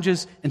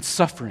 challenges, and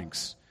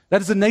sufferings.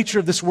 That is the nature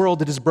of this world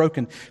that is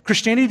broken.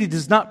 Christianity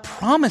does not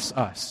promise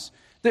us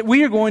that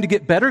we are going to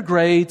get better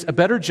grades, a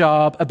better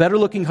job, a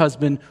better-looking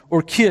husband,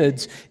 or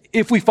kids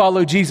if we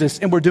follow Jesus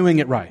and we're doing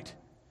it right.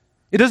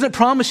 It doesn't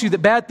promise you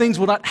that bad things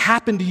will not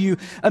happen to you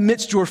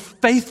amidst your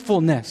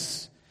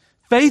faithfulness.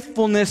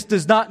 Faithfulness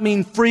does not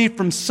mean free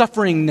from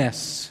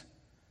sufferingness.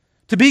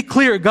 To be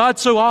clear, God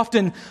so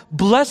often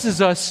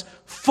blesses us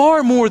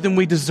far more than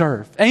we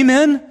deserve.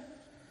 Amen?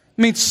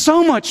 I mean,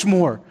 so much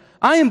more.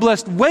 I am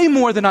blessed way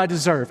more than I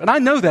deserve. And I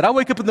know that. I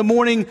wake up in the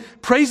morning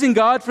praising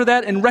God for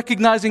that and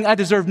recognizing I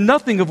deserve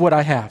nothing of what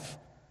I have.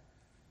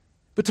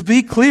 But to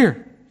be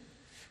clear,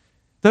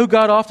 though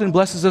God often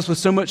blesses us with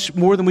so much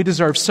more than we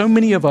deserve, so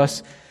many of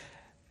us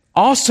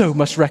also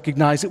must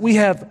recognize that we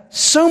have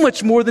so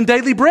much more than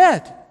daily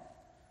bread.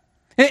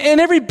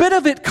 And every bit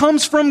of it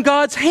comes from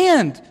God's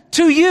hand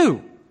to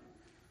you.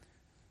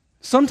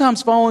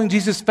 Sometimes following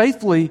Jesus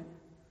faithfully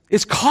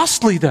is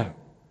costly, though.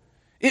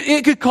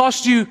 It could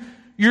cost you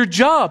your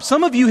job.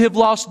 Some of you have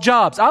lost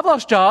jobs. I've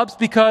lost jobs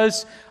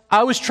because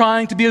I was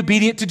trying to be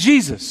obedient to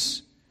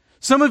Jesus.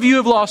 Some of you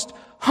have lost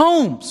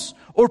homes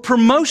or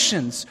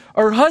promotions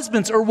or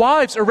husbands or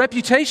wives or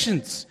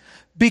reputations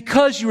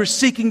because you were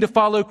seeking to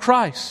follow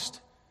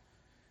Christ.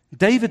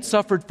 David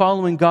suffered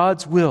following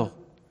God's will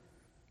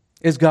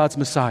as God's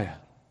Messiah.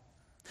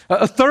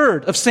 A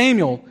third of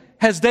Samuel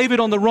has David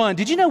on the run.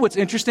 Did you know what's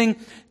interesting?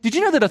 Did you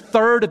know that a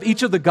third of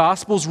each of the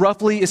Gospels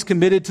roughly is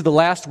committed to the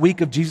last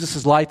week of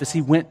Jesus' life as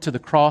he went to the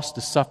cross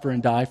to suffer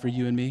and die for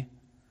you and me?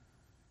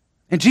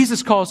 And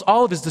Jesus calls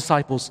all of his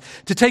disciples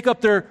to take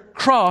up their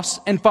cross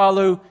and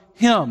follow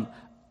him.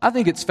 I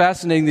think it's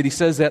fascinating that he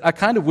says that. I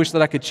kind of wish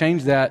that I could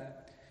change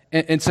that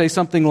and say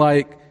something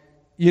like,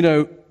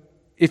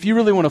 if you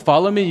really want to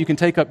follow me, you can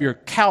take up your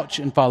couch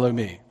and follow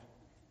me,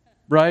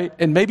 right?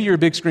 And maybe your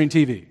big screen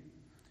TV.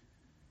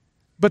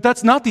 But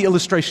that's not the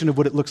illustration of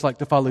what it looks like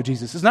to follow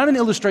Jesus. It's not an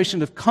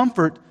illustration of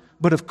comfort,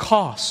 but of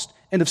cost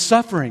and of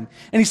suffering.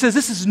 And he says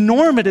this is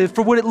normative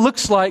for what it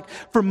looks like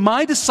for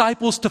my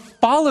disciples to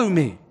follow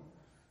me.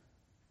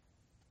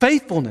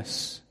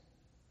 Faithfulness.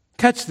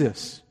 Catch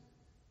this.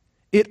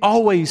 It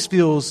always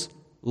feels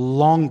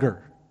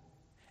longer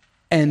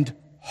and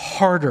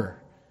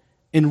harder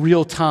in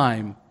real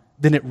time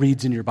than it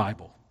reads in your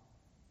Bible.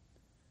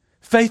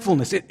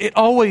 Faithfulness. It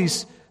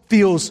always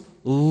feels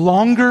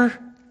longer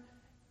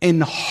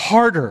and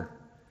harder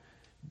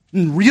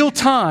in real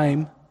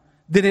time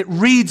than it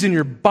reads in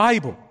your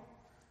Bible.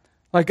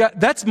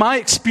 That's my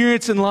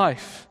experience in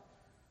life.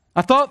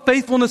 I thought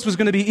faithfulness was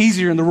going to be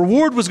easier and the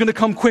reward was going to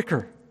come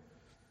quicker.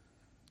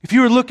 If you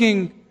were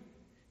looking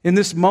in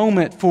this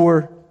moment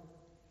for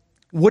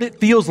what it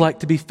feels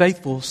like to be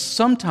faithful,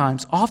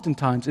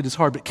 oftentimes it is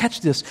hard. But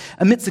catch this,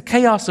 amidst the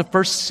chaos of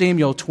 1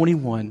 Samuel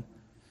 21,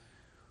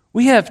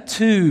 We have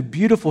two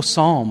beautiful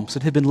psalms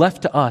that have been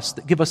left to us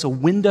that give us a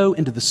window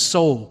into the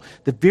soul,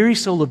 the very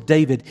soul of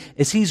David,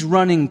 as he's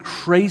running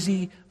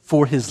crazy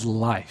for his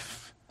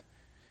life.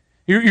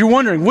 You're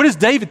wondering, what is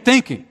David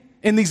thinking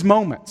in these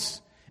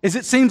moments? As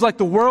it seems like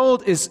the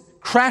world is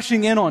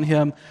crashing in on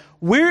him,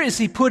 where is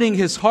he putting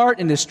his heart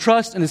and his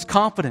trust and his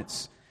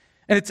confidence?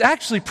 And it's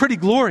actually pretty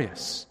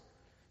glorious.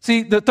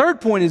 See, the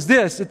third point is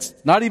this. It's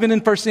not even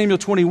in 1 Samuel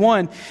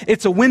 21.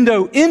 It's a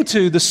window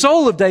into the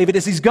soul of David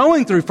as he's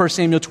going through 1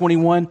 Samuel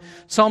 21,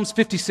 Psalms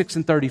 56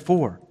 and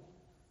 34.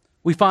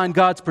 We find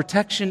God's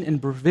protection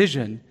and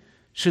provision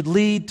should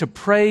lead to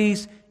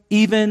praise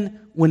even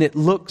when it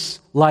looks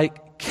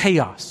like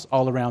chaos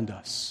all around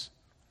us.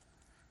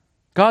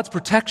 God's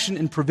protection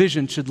and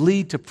provision should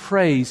lead to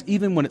praise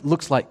even when it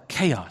looks like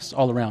chaos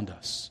all around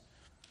us.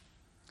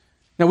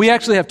 Now, we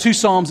actually have two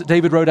Psalms that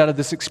David wrote out of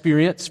this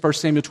experience, 1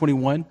 Samuel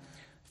 21.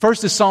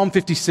 First is Psalm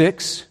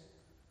 56.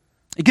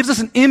 It gives us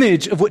an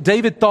image of what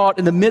David thought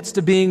in the midst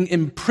of being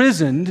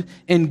imprisoned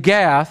in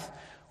Gath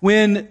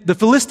when the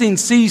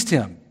Philistines seized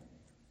him.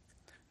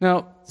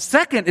 Now,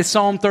 second is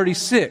Psalm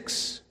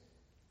 36.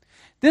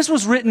 This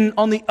was written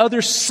on the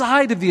other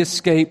side of the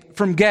escape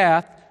from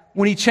Gath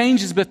when he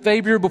changed his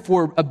behavior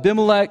before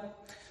Abimelech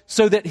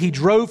so that he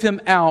drove him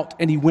out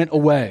and he went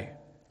away.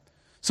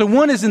 So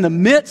one is in the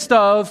midst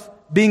of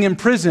being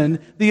imprisoned,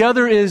 the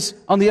other is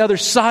on the other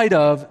side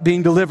of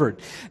being delivered.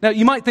 Now,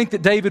 you might think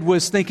that David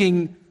was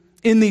thinking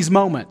in these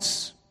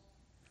moments,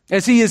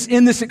 as he is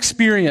in this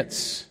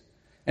experience,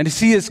 and as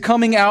he is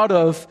coming out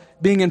of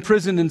being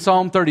imprisoned in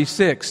Psalm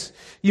 36,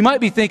 you might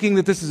be thinking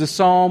that this is a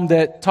psalm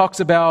that talks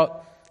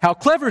about how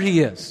clever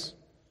he is.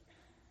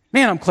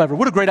 Man, I'm clever.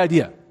 What a great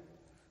idea.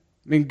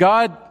 I mean,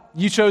 God,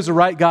 you chose the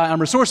right guy.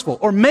 I'm resourceful.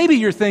 Or maybe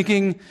you're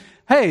thinking,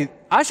 hey,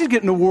 I should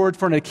get an award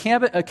for an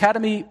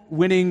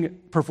Academy-winning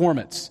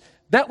performance.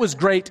 That was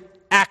great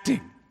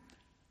acting.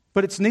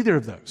 But it's neither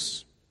of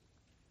those.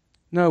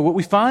 No, what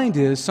we find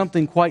is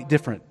something quite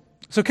different.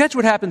 So catch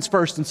what happens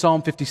first in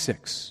Psalm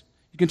 56.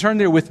 You can turn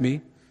there with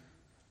me.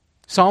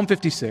 Psalm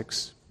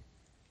 56.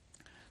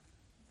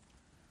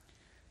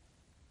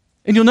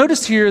 And you'll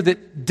notice here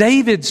that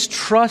David's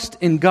trust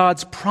in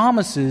God's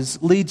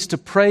promises leads to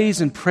praise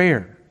and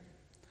prayer.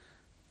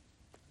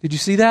 Did you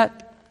see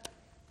that?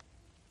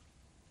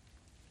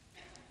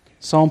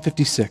 Psalm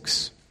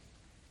 56.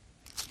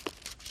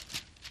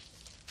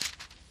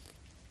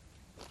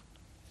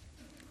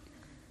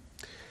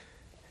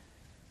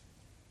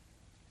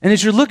 And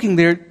as you're looking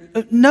there,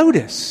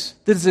 notice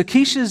that as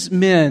Achish's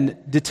men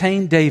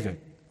detained David,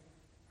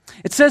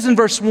 it says in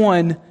verse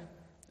 1,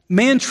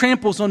 man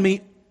tramples on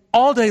me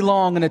all day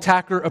long, an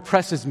attacker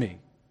oppresses me.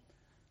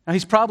 Now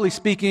he's probably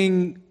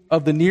speaking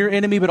of the near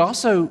enemy, but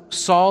also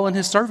Saul and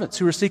his servants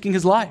who are seeking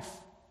his life.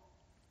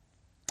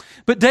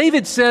 But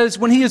David says,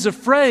 when he is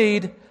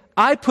afraid,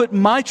 I put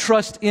my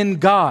trust in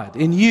God,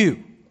 in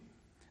you.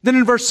 Then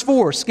in verse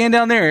 4, scan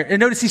down there,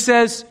 and notice he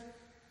says,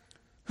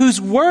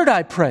 whose word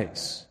I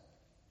praise.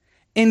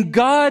 In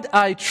God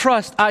I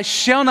trust, I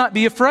shall not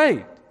be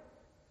afraid.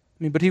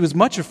 But he was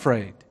much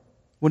afraid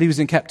when he was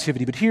in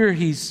captivity. But here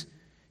he's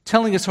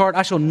telling his heart,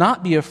 I shall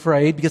not be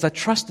afraid because I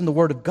trust in the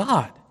word of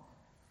God.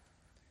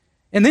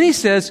 And then he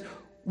says,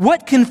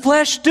 what can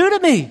flesh do to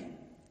me?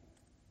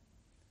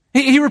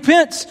 He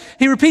repeats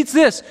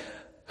this,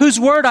 whose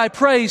word I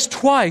praise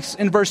twice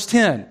in verse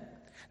 10.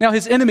 Now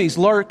his enemies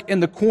lurk in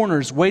the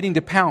corners waiting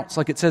to pounce,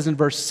 like it says in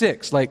verse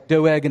 6, like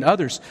Doeg and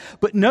others.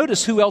 But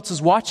notice who else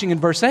is watching in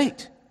verse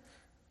 8.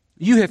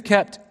 You have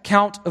kept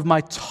count of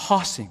my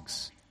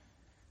tossings.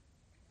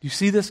 Do you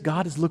see this?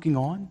 God is looking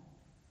on.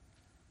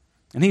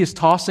 And he is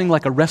tossing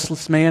like a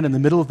restless man in the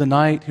middle of the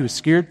night who is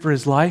scared for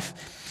his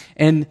life.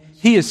 And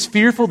he is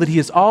fearful that he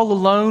is all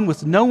alone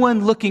with no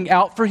one looking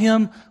out for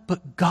him,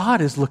 but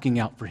God is looking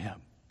out for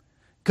him.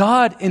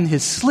 God in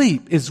his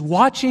sleep is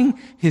watching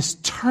his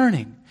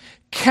turning,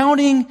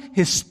 counting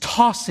his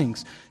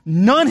tossings.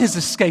 None has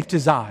escaped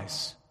his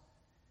eyes.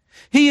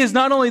 He is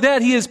not only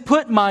that, he has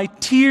put my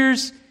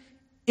tears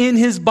in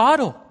his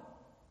bottle.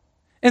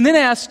 And then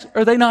asked,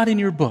 are they not in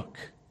your book?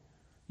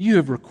 You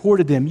have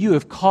recorded them. You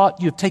have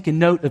taken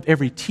note of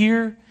every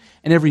tear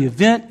and every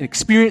event and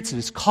experience that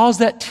has caused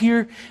that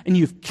tear, and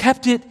you've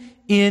kept it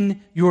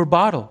in your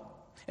bottle.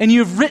 And you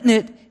have written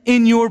it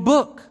in your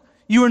book.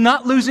 You are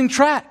not losing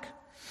track.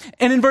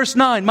 And in verse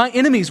 9, my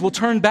enemies will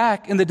turn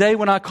back in the day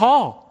when I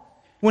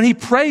call. When he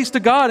prays to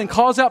God and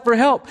calls out for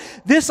help.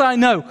 This I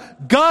know,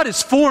 God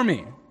is for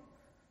me.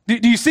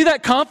 Do you see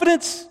that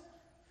confidence?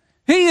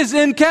 He is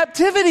in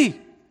captivity.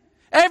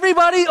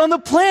 Everybody on the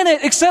planet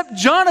except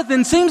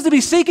Jonathan seems to be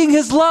seeking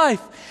his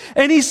life.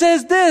 And he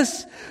says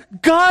this,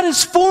 God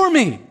is for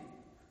me.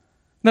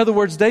 In other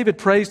words, David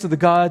prays to the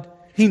God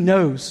he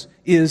knows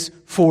is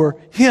for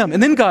him.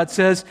 And then God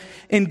says,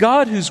 in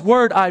God whose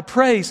word I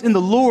praise, in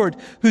the Lord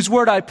whose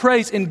word I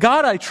praise, in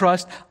God I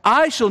trust,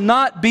 I shall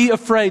not be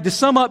afraid. To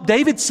sum up,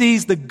 David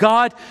sees the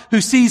God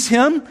who sees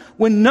him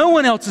when no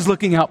one else is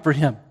looking out for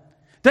him.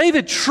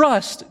 David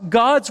trusts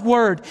God's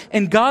word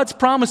and God's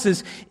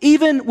promises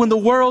even when the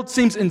world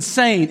seems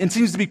insane and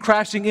seems to be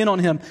crashing in on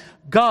him.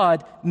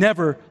 God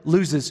never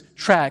loses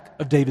track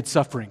of David's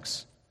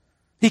sufferings.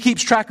 He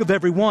keeps track of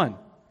every one.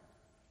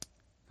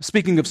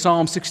 Speaking of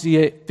Psalm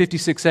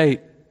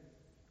 56:8,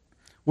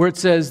 where it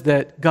says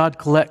that God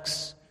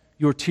collects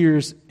your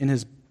tears in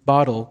his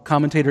bottle,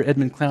 commentator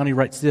Edmund Clowney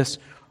writes this: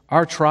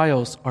 "Our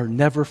trials are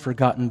never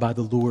forgotten by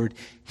the Lord.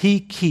 He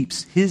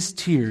keeps his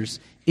tears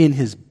in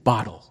his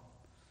bottle."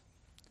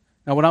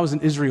 Now, when I was in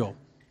Israel,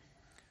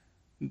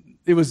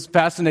 it was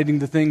fascinating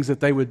the things that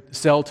they would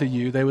sell to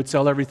you. They would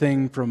sell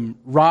everything from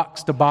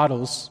rocks to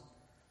bottles.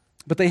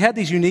 But they had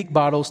these unique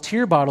bottles,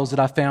 tear bottles that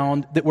I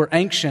found that were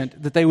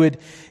ancient, that they would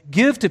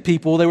give to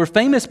people. They were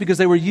famous because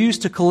they were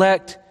used to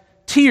collect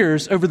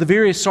tears over the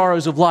various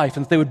sorrows of life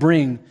and that they would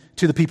bring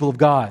to the people of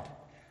God.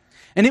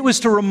 And it was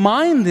to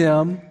remind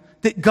them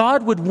that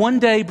God would one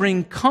day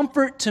bring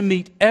comfort to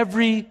meet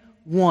every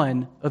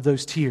one of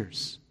those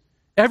tears.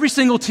 Every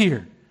single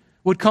tear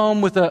would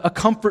come with a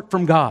comfort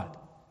from God.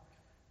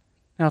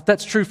 Now, if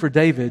that's true for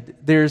David,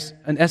 there's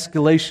an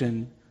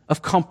escalation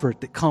of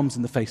comfort that comes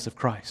in the face of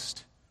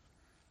Christ.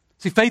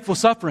 See, faithful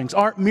sufferings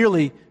aren't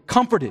merely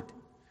comforted.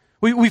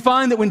 We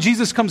find that when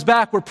Jesus comes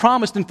back, we're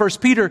promised in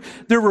 1 Peter,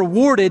 they're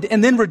rewarded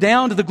and then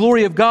redound to the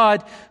glory of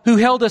God who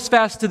held us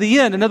fast to the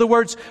end. In other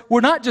words,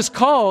 we're not just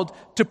called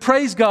to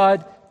praise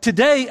God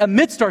today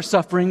amidst our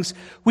sufferings.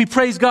 We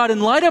praise God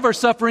in light of our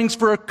sufferings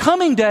for a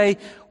coming day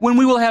when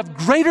we will have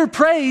greater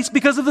praise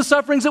because of the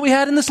sufferings that we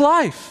had in this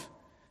life.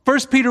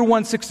 1 Peter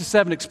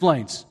 1:6-7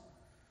 explains.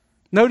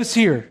 Notice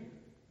here,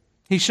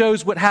 he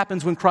shows what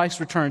happens when Christ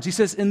returns. He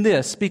says, "In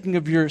this, speaking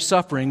of your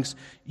sufferings,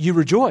 you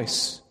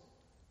rejoice.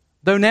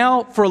 Though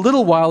now, for a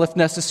little while, if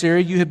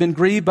necessary, you have been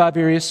grieved by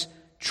various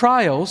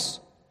trials."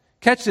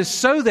 Catch this,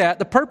 so that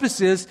the purpose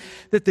is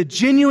that the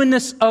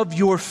genuineness of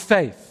your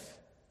faith,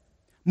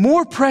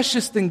 more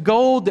precious than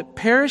gold that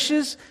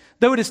perishes,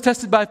 though it is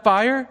tested by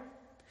fire,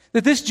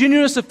 that this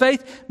genuineness of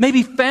faith may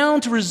be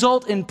found to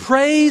result in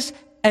praise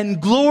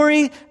and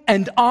glory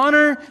and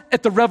honor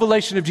at the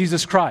revelation of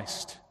Jesus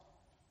Christ.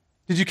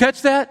 Did you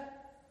catch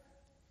that?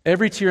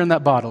 Every tear in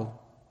that bottle,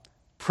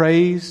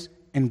 praise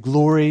and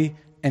glory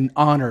and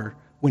honor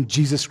when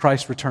Jesus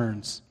Christ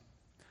returns.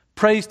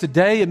 Praise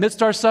today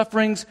amidst our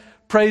sufferings,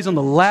 praise on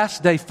the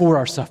last day for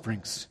our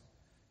sufferings.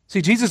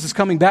 See, Jesus is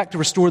coming back to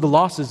restore the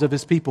losses of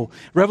his people.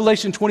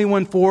 Revelation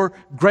 21:4,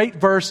 great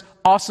verse,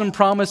 awesome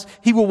promise.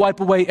 He will wipe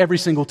away every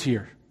single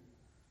tear.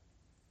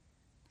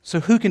 So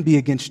who can be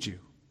against you?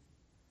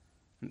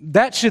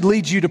 That should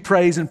lead you to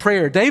praise and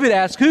prayer. David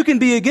asked, "Who can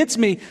be against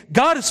me?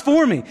 God is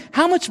for me."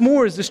 How much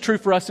more is this true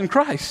for us in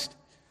Christ?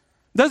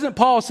 Doesn't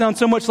Paul sound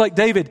so much like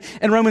David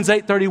in Romans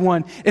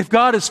 8:31? If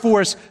God is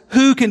for us,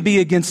 who can be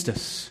against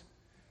us?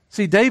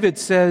 See, David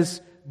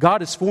says,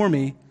 God is for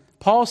me.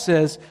 Paul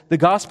says the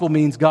gospel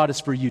means God is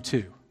for you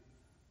too.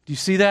 Do you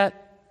see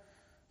that?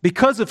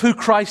 Because of who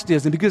Christ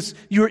is and because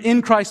you are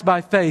in Christ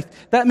by faith,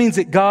 that means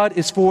that God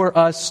is for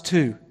us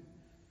too.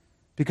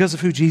 Because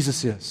of who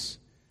Jesus is.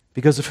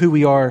 Because of who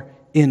we are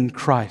in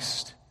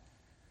Christ.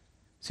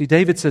 See,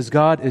 David says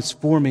God is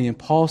for me, and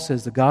Paul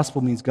says the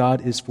gospel means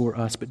God is for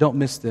us. But don't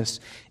miss this.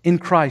 In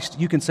Christ,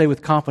 you can say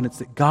with confidence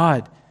that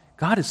God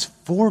is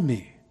for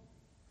me.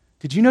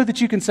 Did you know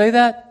that you can say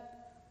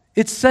that?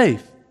 It's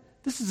safe.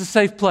 This is a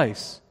safe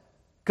place.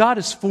 God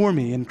is for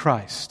me in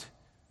Christ.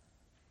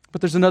 But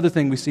there's another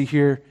thing we see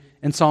here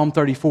in Psalm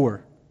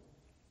 34.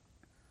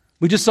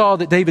 We just saw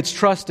that David's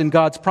trust in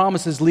God's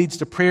promises leads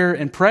to prayer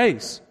and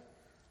praise.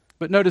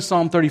 But notice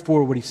Psalm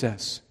 34, what he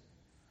says.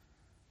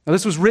 Now,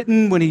 this was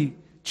written when he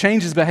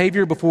changed his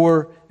behavior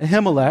before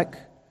Ahimelech.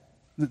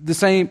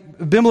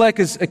 Abimelech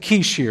is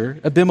Achish here,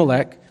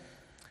 Abimelech.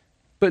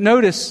 But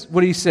notice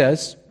what he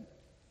says.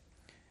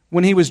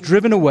 When he was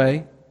driven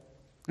away,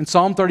 in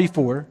Psalm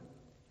 34,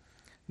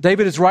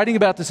 David is writing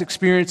about this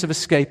experience of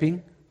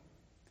escaping.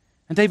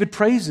 And David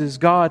praises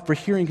God for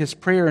hearing his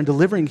prayer and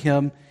delivering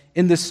him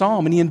in this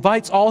psalm. And he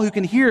invites all who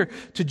can hear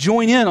to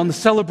join in on the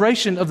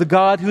celebration of the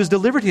God who has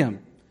delivered him.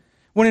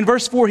 When in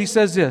verse 4 he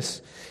says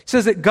this, he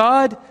says that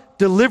God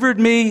delivered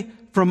me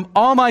from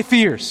all my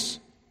fears.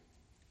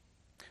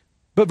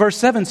 But verse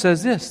 7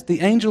 says this,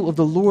 the angel of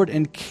the Lord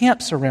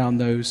encamps around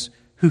those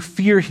who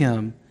fear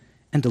him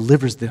and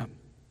delivers them.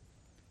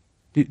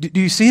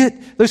 Do you see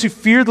it? Those who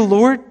fear the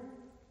Lord,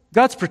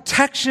 God's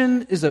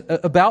protection is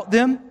about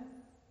them.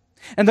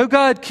 And though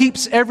God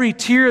keeps every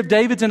tear of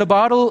David's in a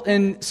bottle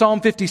in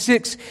Psalm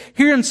 56,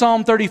 here in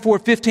Psalm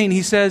 34:15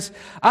 he says,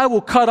 I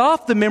will cut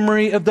off the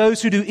memory of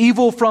those who do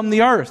evil from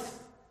the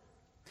earth.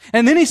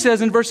 And then he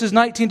says in verses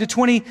 19 to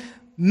 20,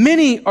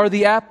 many are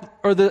the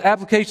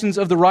applications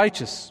of the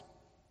righteous,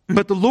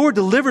 but the Lord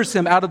delivers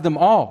him out of them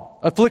all.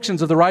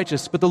 Afflictions of the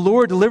righteous, but the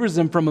Lord delivers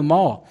them from them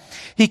all.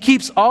 He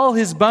keeps all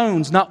his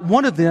bones, not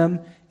one of them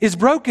is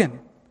broken.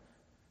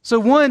 So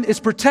one is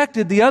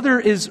protected, the other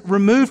is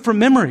removed from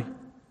memory.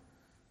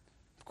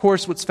 Of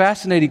course, what's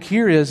fascinating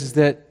here is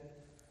that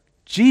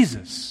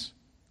Jesus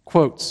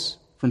quotes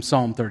from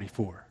Psalm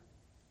 34.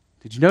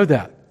 Did you know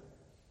that?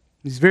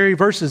 These very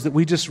verses that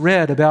we just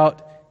read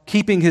about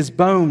keeping his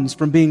bones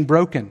from being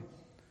broken.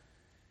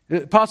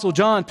 Apostle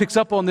John picks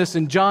up on this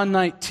in John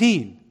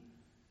 19,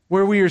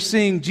 where we are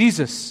seeing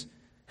Jesus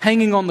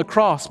hanging on the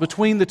cross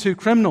between the two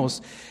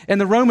criminals. And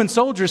the Roman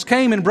soldiers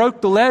came and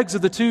broke the legs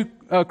of the two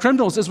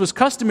criminals, as was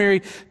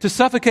customary, to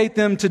suffocate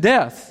them to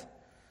death.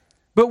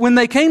 But when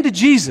they came to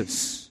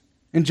Jesus,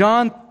 in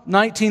John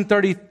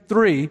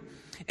 19:33,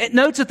 it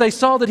notes that they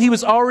saw that he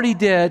was already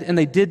dead and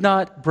they did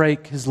not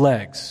break his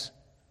legs.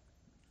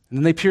 And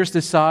then they pierced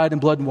his side and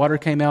blood and water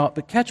came out.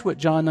 But catch what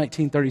John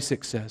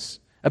 19:36 says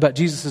about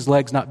Jesus'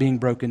 legs not being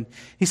broken.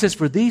 He says,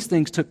 "For these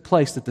things took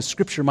place that the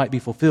scripture might be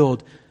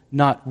fulfilled.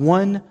 Not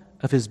one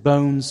of his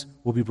bones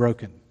will be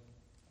broken."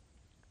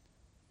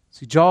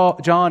 See,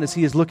 John, as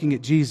he is looking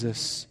at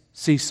Jesus,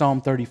 sees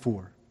Psalm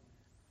 34.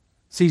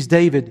 Sees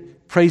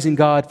David praising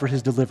God for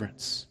his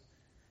deliverance.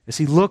 As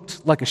he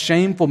looked like a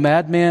shameful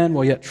madman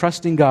while yet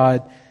trusting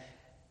God,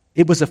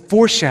 it was a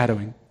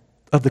foreshadowing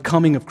of the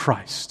coming of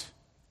Christ.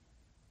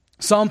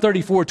 Psalm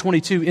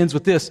 34:22 ends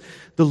with this: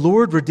 "The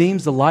Lord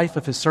redeems the life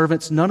of his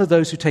servants. None of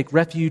those who take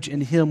refuge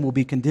in him will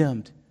be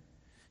condemned."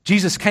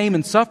 Jesus came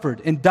and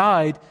suffered and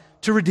died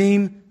to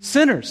redeem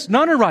sinners.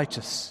 None are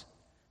righteous.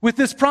 With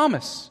this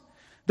promise,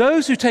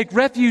 those who take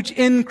refuge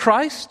in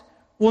Christ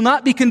will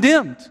not be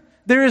condemned.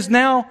 There is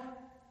now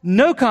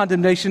no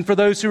condemnation for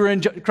those who are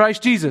in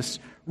Christ Jesus.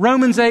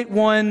 Romans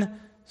 8:1,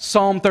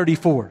 Psalm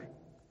 34.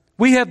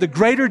 We have the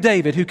greater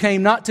David who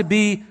came not to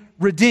be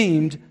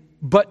redeemed,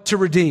 but to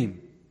redeem.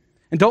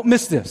 And don't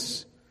miss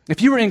this.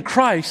 If you are in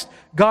Christ,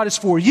 God is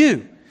for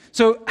you.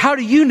 So how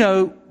do you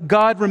know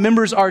God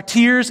remembers our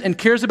tears and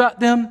cares about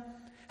them?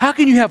 How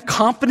can you have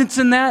confidence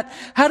in that?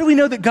 How do we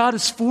know that God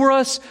is for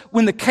us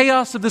when the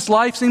chaos of this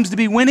life seems to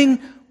be winning?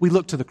 We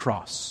look to the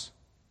cross.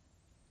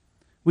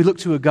 We look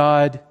to a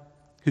God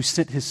who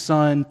sent his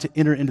Son to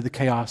enter into the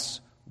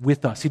chaos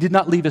with us. He did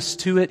not leave us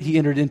to it. He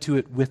entered into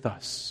it with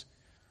us.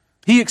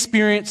 He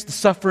experienced the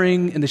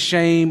suffering and the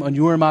shame on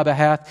your and my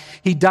behalf.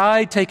 He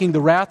died taking the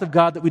wrath of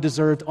God that we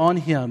deserved on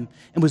him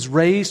and was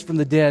raised from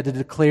the dead to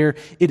declare,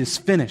 "It is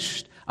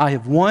finished. I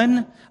have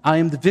won. I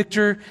am the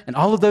victor. And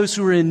all of those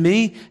who are in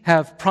me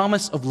have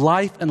promise of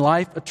life and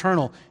life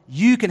eternal."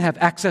 You can have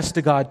access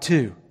to God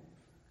too.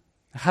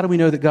 How do we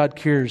know that God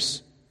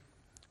cares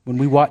when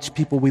we watch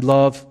people we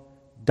love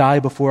die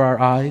before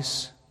our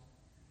eyes?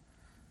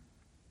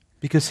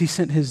 Because he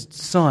sent his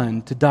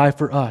Son to die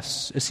for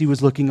us as he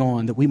was looking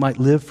on, that we might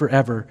live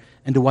forever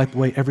and to wipe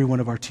away every one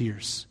of our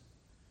tears.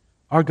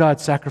 Our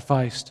God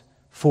sacrificed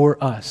for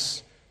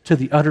us to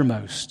the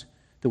uttermost,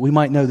 that we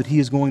might know that he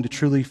is going to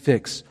truly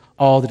fix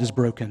all that is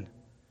broken.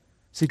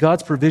 See,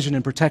 God's provision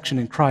and protection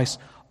in Christ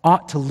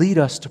ought to lead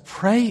us to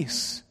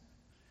praise.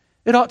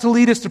 It ought to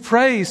lead us to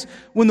praise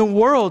when the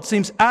world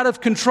seems out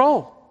of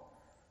control.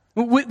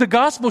 The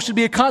gospel should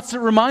be a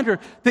constant reminder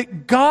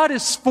that God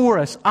is for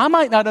us. I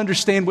might not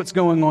understand what's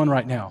going on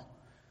right now,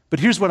 but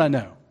here's what I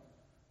know.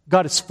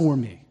 God is for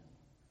me.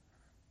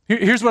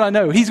 Here's what I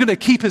know. He's going to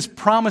keep his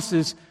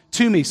promises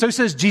to me. So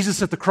says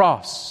Jesus at the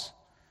cross.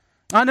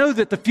 I know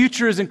that the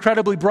future is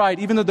incredibly bright,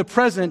 even though the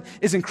present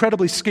is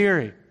incredibly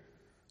scary.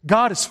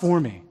 God is for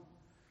me.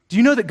 Do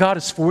you know that God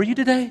is for you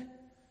today?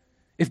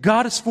 If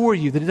God is for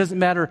you, then it doesn't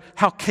matter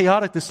how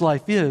chaotic this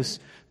life is,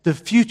 the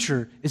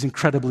future is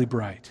incredibly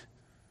bright.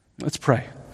 Let's pray.